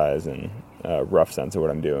exercise and rough sense of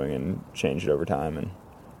what I'm doing and changed it over time. And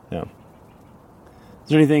Is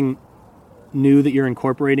there anything new that you're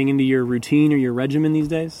incorporating into your routine or your regimen these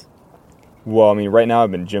days? Well, I mean, right now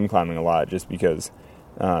I've been gym climbing a lot just because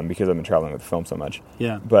I've been traveling with the film so much.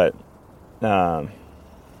 Yeah. But I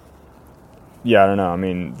don't know. I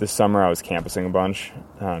mean, this summer I was campusing a bunch,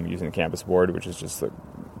 using the campus board, which is just a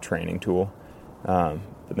training tool. But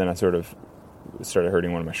then I sort of started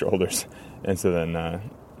hurting one of my shoulders. And so then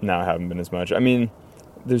now I haven't been as much. I mean,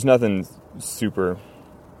 there's nothing super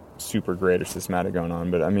great or systematic going on,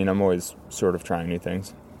 but I mean, I'm always sort of trying new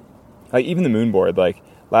things. Like even the moon board, like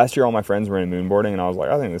last year all my friends were into moon boarding and I was like,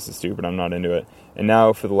 I think this is stupid, I'm not into it. And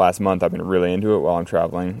now for the last month I've been really into it while I'm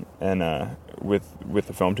traveling and with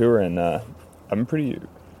the film tour, and I think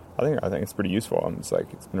it's pretty useful.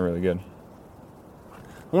 It's been really good.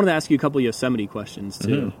 I wanted to ask you a couple of Yosemite questions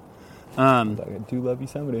too. I do love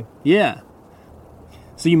Yosemite. Yeah.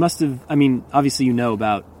 So you must have, I mean, obviously you know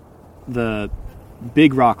about the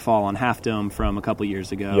big rockfall on Half Dome from a couple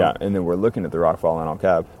years ago. Yeah, and then we're looking at the rockfall on El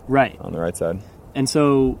Cap. Right. On the right side. And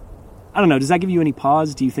so, I don't know, does that give you any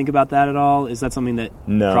pause? Do you think about that at all? Is that something that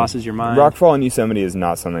crosses your mind? Rockfall in Yosemite is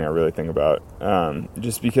not something I really think about,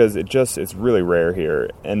 just because it's really rare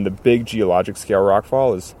here. And the big geologic scale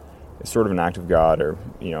rockfall is sort of an act of God, or,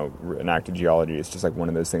 an act of geology. It's just like one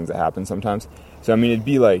of those things that happens sometimes. So, I mean, it'd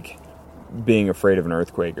be like being afraid of an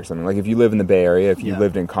earthquake or something. Like if you live in the Bay Area, if you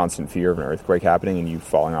lived in constant fear of an earthquake happening and you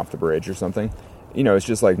falling off the bridge or something, it's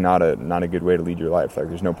just like not a good way to lead your life. Like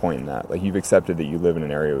there's no point in that. Like you've accepted that you live in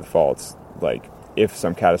an area with faults. Like if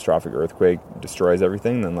some catastrophic earthquake destroys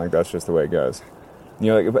everything, then like that's just the way it goes.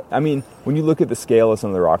 When you look at the scale of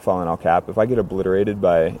some of the rockfall in El Cap, if I get obliterated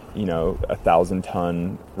by,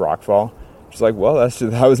 1,000-ton rockfall, just like, well,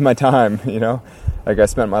 that was my time, Like, I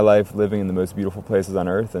spent my life living in the most beautiful places on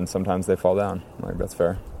Earth, and sometimes they fall down. Like, that's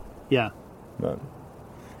fair. Yeah. But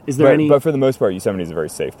for the most part, Yosemite is a very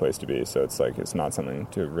safe place to be, so it's like, it's not something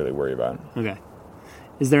to really worry about. Okay.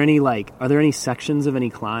 Is there any, are there any sections of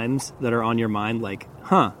any climbs that are on your mind,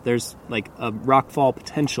 there's, a rockfall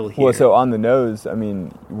potential here? Well, so on the nose, I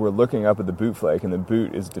mean, we're looking up at the boot flake, and the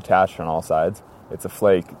boot is detached on all sides. It's a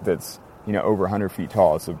flake that's, over 100 feet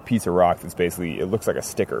tall. It's a piece of rock that's basically, it looks like a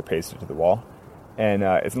sticker pasted to the wall. And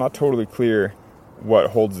it's not totally clear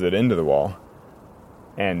what holds it into the wall.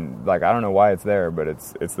 And, I don't know why it's there, but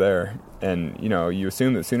it's there. And, you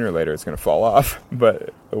assume that sooner or later it's going to fall off.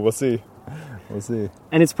 But we'll see. We'll see.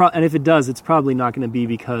 And and if it does, it's probably not going to be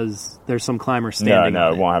because there's some climber standing on it.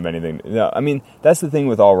 No, it won't have anything. No, I mean, that's the thing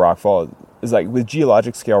with all rockfall. Is with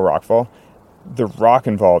geologic scale rockfall, the rock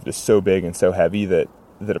involved is so big and so heavy that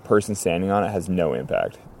a person standing on it has no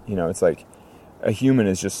impact. It's like a human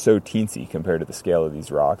is just so teensy compared to the scale of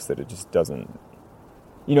these rocks that it just doesn't...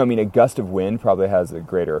 a gust of wind probably has a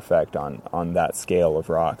greater effect on that scale of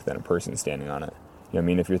rock than a person standing on it.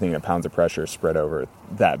 If you're thinking of pounds of pressure spread over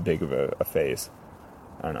that big of a face.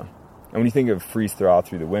 I don't know. And when you think of freeze-thaw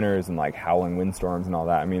through the winters and, howling windstorms and all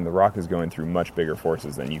that, the rock is going through much bigger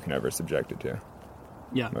forces than you can ever subject it to.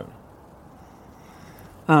 Yeah. But.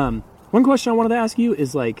 One question I wanted to ask you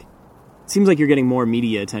is, it seems like you're getting more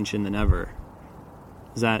media attention than ever.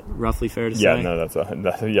 Is that roughly fair to say? Yeah, no,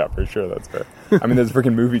 yeah, for sure, that's fair. There's a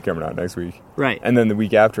freaking movie coming out next week. Right. And then the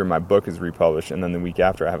week after, my book is republished, and then the week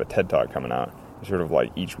after, I have a TED Talk coming out. Sort of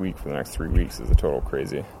each week for the next 3 weeks is a total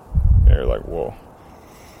crazy. You're like, whoa.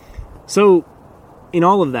 So, in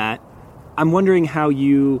all of that, I'm wondering how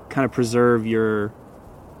you kind of preserve your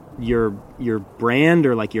brand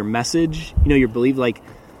or your message, your belief.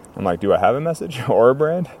 I'm do I have a message or a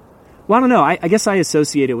brand? Well, I don't know. I guess I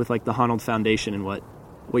associate it with the Honnold Foundation and what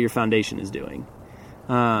your foundation is doing.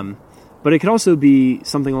 But it could also be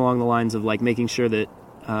something along the lines of making sure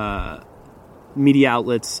that media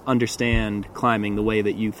outlets understand climbing the way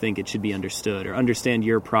that you think it should be understood, or understand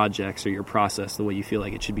your projects or your process the way you feel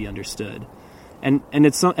like it should be understood. And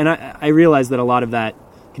I realize that a lot of that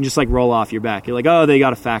can just roll off your back. You're oh, they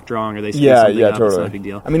got a fact wrong, or they screwed something up. Totally. It's not a big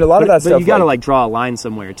deal. A lot of that stuff. But you got to draw a line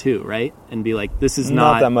somewhere too, right? And be this is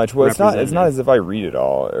not that much. Well, it's not as if I read it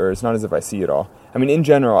all, or it's not as if I see it all. in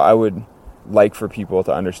general, I would like for people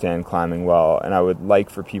to understand climbing well, and I would like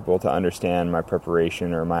for people to understand my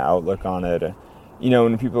preparation or my outlook on it.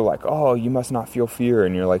 When people are oh, you must not feel fear,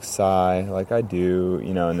 and you're sigh, I do,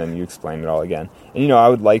 and then you explain it all again. And, I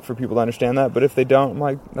would like for people to understand that, but if they don't,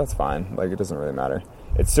 I'm that's fine. It doesn't really matter.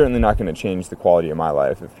 It's certainly not going to change the quality of my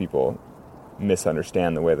life if people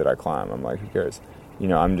misunderstand the way that I climb. I'm who cares?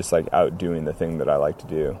 I'm just out doing the thing that I like to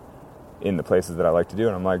do in the places that I like to do,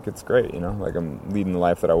 and I'm it's great, I'm leading the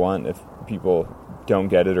life that I want. If people don't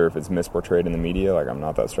get it, or if it's misportrayed in the media, I'm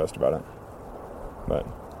not that stressed about it. But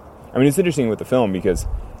I mean, it's interesting with the film because,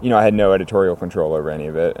 I had no editorial control over any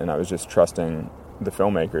of it, and I was just trusting the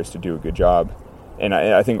filmmakers to do a good job. And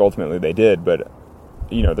I think ultimately they did, but,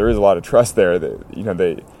 there is a lot of trust there that,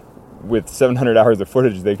 they, with 700 hours of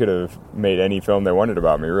footage, they could have made any film they wanted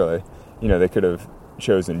about me, really. They could have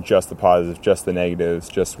chosen just the positives, just the negatives,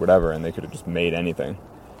 just whatever, and they could have just made anything.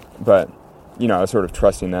 But, I was sort of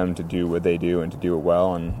trusting them to do what they do and to do it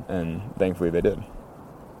well, and thankfully they did.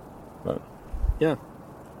 But yeah.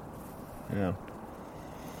 I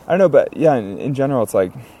don't know, but yeah, in general, it's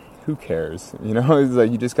like, who cares? It's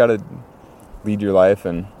like you just got to lead your life,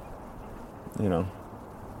 and who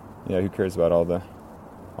cares about all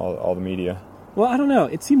the media? Well, I don't know.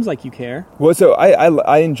 It seems like you care. Well, so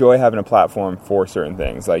I enjoy having a platform for certain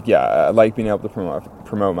things. Like, yeah, I like being able to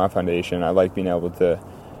promote my foundation. I like being able to,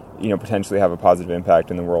 potentially have a positive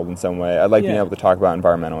impact in the world in some way. I like being able to talk about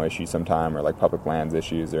environmental issues sometime, or like public lands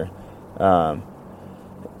issues, or, I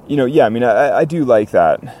mean, I do like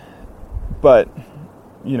that. But,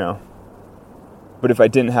 but if I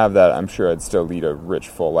didn't have that, I'm sure I'd still lead a rich,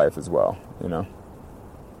 full life as well,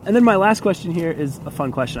 And then my last question here is a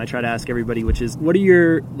fun question I try to ask everybody, which is, what are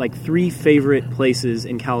your 3 favorite places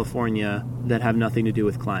in California that have nothing to do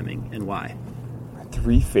with climbing, and why?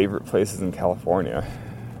 3 favorite places in California?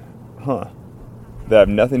 Huh. That have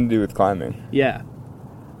nothing to do with climbing? Yeah.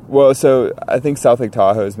 Well, so I think South Lake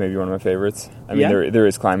Tahoe is maybe one of my favorites. I mean, there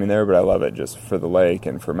is climbing there, but I love it just for the lake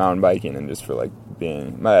and for mountain biking and just for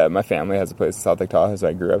being... My family has a place in South Lake Tahoe, so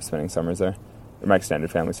I grew up spending summers there. My extended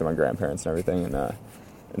family, so my grandparents and everything,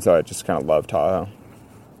 and so I just kind of love Tahoe.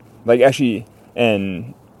 Actually,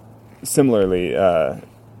 and similarly,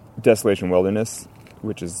 Desolation Wilderness,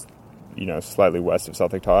 which is, slightly west of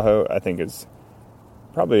South Lake Tahoe, I think is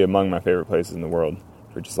probably among my favorite places in the world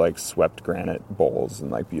for just, swept granite bowls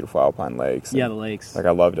and, beautiful alpine lakes. Yeah, the lakes. I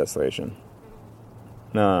love Desolation.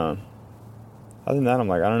 No. Other than that,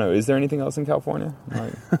 I'm I don't know, is there anything else in California?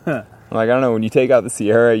 I don't know, when you take out the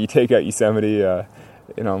Sierra, you take out Yosemite,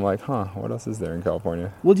 I'm what else is there in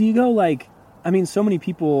California? Well, do you go so many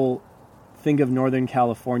people think of Northern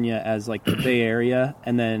California as the Bay Area,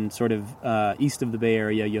 and then sort of east of the Bay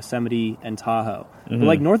Area, Yosemite and Tahoe. Mm-hmm.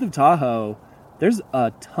 But north of Tahoe, there's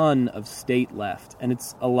a ton of state left, and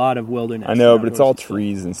it's a lot of wilderness. I know, but it's all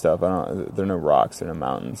trees and stuff. There are no rocks, there are no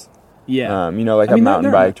mountains. Yeah. I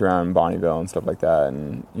mountain biked around Bonneville and stuff like that,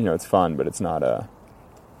 and, it's fun, but it's not I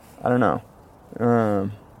don't know.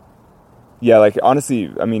 Yeah,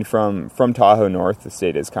 honestly, I mean, from Tahoe north, the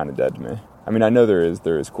state is kind of dead to me. I mean, I know there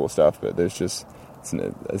is cool stuff, but there's just,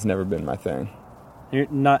 it's never been my thing. You're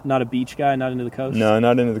not a beach guy, not into the coast? No,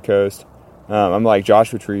 not into the coast. I'm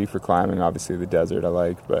Joshua Tree for climbing, obviously the desert I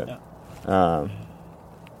like, but I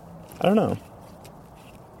don't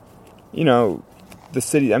know. The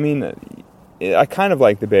city, I mean, I kind of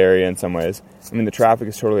like the Bay Area in some ways. I mean, the traffic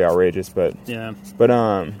is totally outrageous, but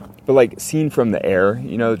seen from the air,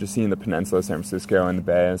 just seeing the peninsula of San Francisco and the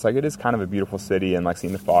Bay, and it's it is kind of a beautiful city, and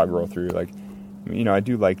seeing the fog roll through, I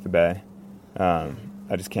do like the Bay. I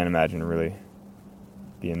just can't imagine really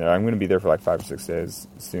being there. I'm going to be there for 5 or 6 days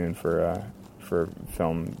soon for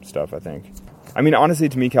film stuff, I think. I mean, honestly,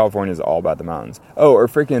 to me, California is all about the mountains. Oh, or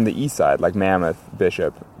freaking the east side, Mammoth,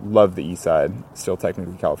 Bishop. Love the east side. Still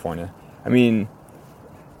technically California. I mean,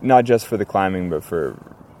 not just for the climbing, but for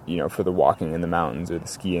the walking in the mountains or the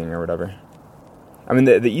skiing or whatever. I mean,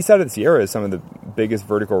 the east side of the Sierra is some of the biggest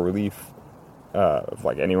vertical relief of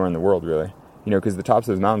anywhere in the world, really. Because the tops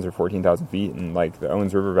of those mountains are 14,000 feet, and the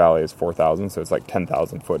Owens River Valley is 4,000, so it's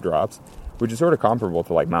 10,000 foot drops, which is sort of comparable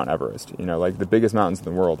to Mount Everest. The biggest mountains in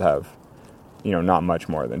the world have, not much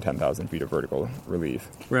more than 10,000 feet of vertical relief.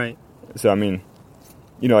 Right. So, I mean,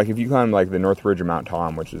 if you climb the North Ridge of Mount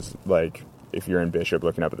Tom, which is if you're in Bishop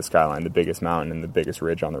looking up at the skyline, the biggest mountain and the biggest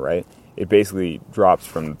ridge on the right, it basically drops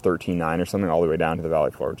from 13.9 or something all the way down to the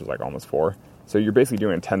valley floor, which is almost 4. So you're basically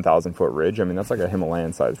doing a 10,000 foot ridge. I mean, that's a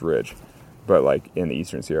Himalayan sized ridge, but in the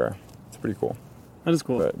Eastern Sierra. It's pretty cool. That is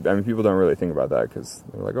cool. But, I mean, people don't really think about that because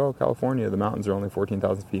they're oh, California, the mountains are only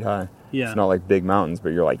 14,000 feet high. Yeah. It's not big mountains, but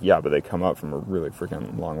you're yeah, but they come up from a really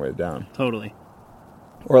freaking long way down. Totally.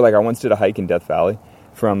 Or I once did a hike in Death Valley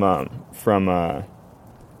from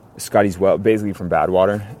Scotty's Well, basically from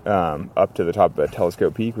Badwater up to the top of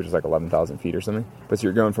Telescope Peak, which is 11,000 feet or something. But so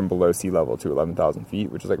you're going from below sea level to 11,000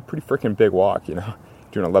 feet, which is a pretty freaking big walk, doing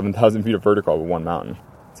 11,000 feet of vertical with one mountain.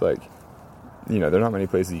 It's there are not many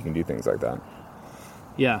places you can do things like that.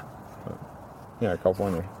 Yeah. But, yeah,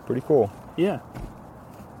 California. Pretty cool. Yeah.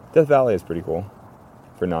 Death Valley is pretty cool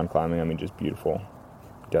for non-climbing. I mean, just beautiful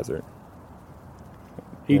desert.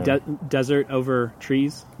 Are you desert over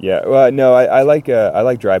trees? Yeah. Well, no, I like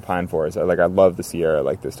dry pine forest. I love the Sierra. I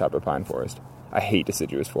like this type of pine forest. I hate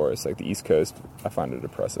deciduous forest. Like the East Coast, I find it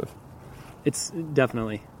oppressive. It's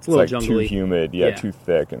definitely it's a little jungly. Too humid. Yeah, too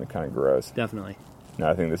thick and kind of gross. Definitely. No,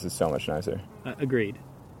 I think this is so much nicer. Agreed.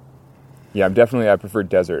 Yeah, I prefer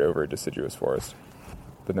desert over deciduous forest,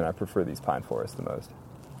 but then I prefer these pine forests the most.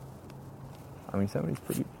 I mean, Yosemite's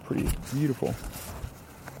pretty beautiful.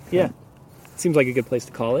 Yeah. Seems like a good place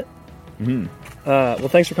to call it. Mm-hmm. Well,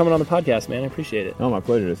 thanks for coming on the podcast, man. I appreciate it. Oh, my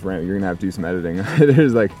pleasure. You're going to have to do some editing.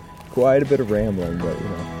 There's quite a bit of rambling, but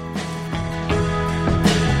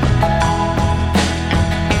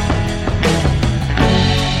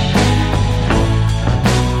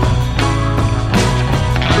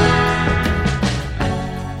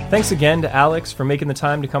Thanks again to Alex for making the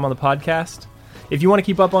time to come on the podcast. If you want to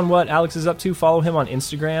keep up on what Alex is up to, follow him on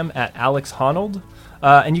Instagram at Alex Honnold.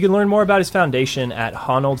 And you can learn more about his foundation at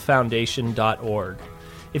honnoldfoundation.org.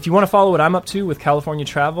 If you want to follow what I'm up to with California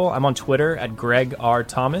travel, I'm on Twitter at Greg R.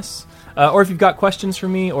 Thomas. Or if you've got questions for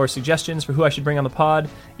me or suggestions for who I should bring on the pod,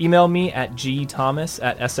 email me at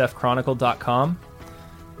gthomas@sfchronicle.com.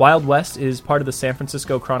 Wild West is part of the San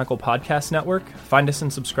Francisco Chronicle Podcast Network. Find us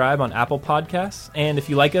and subscribe on Apple Podcasts. And if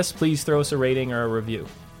you like us, please throw us a rating or a review.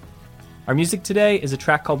 Our music today is a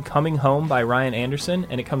track called Coming Home by Ryan Anderson,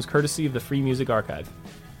 and it comes courtesy of the Free Music Archive.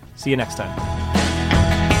 See you next time.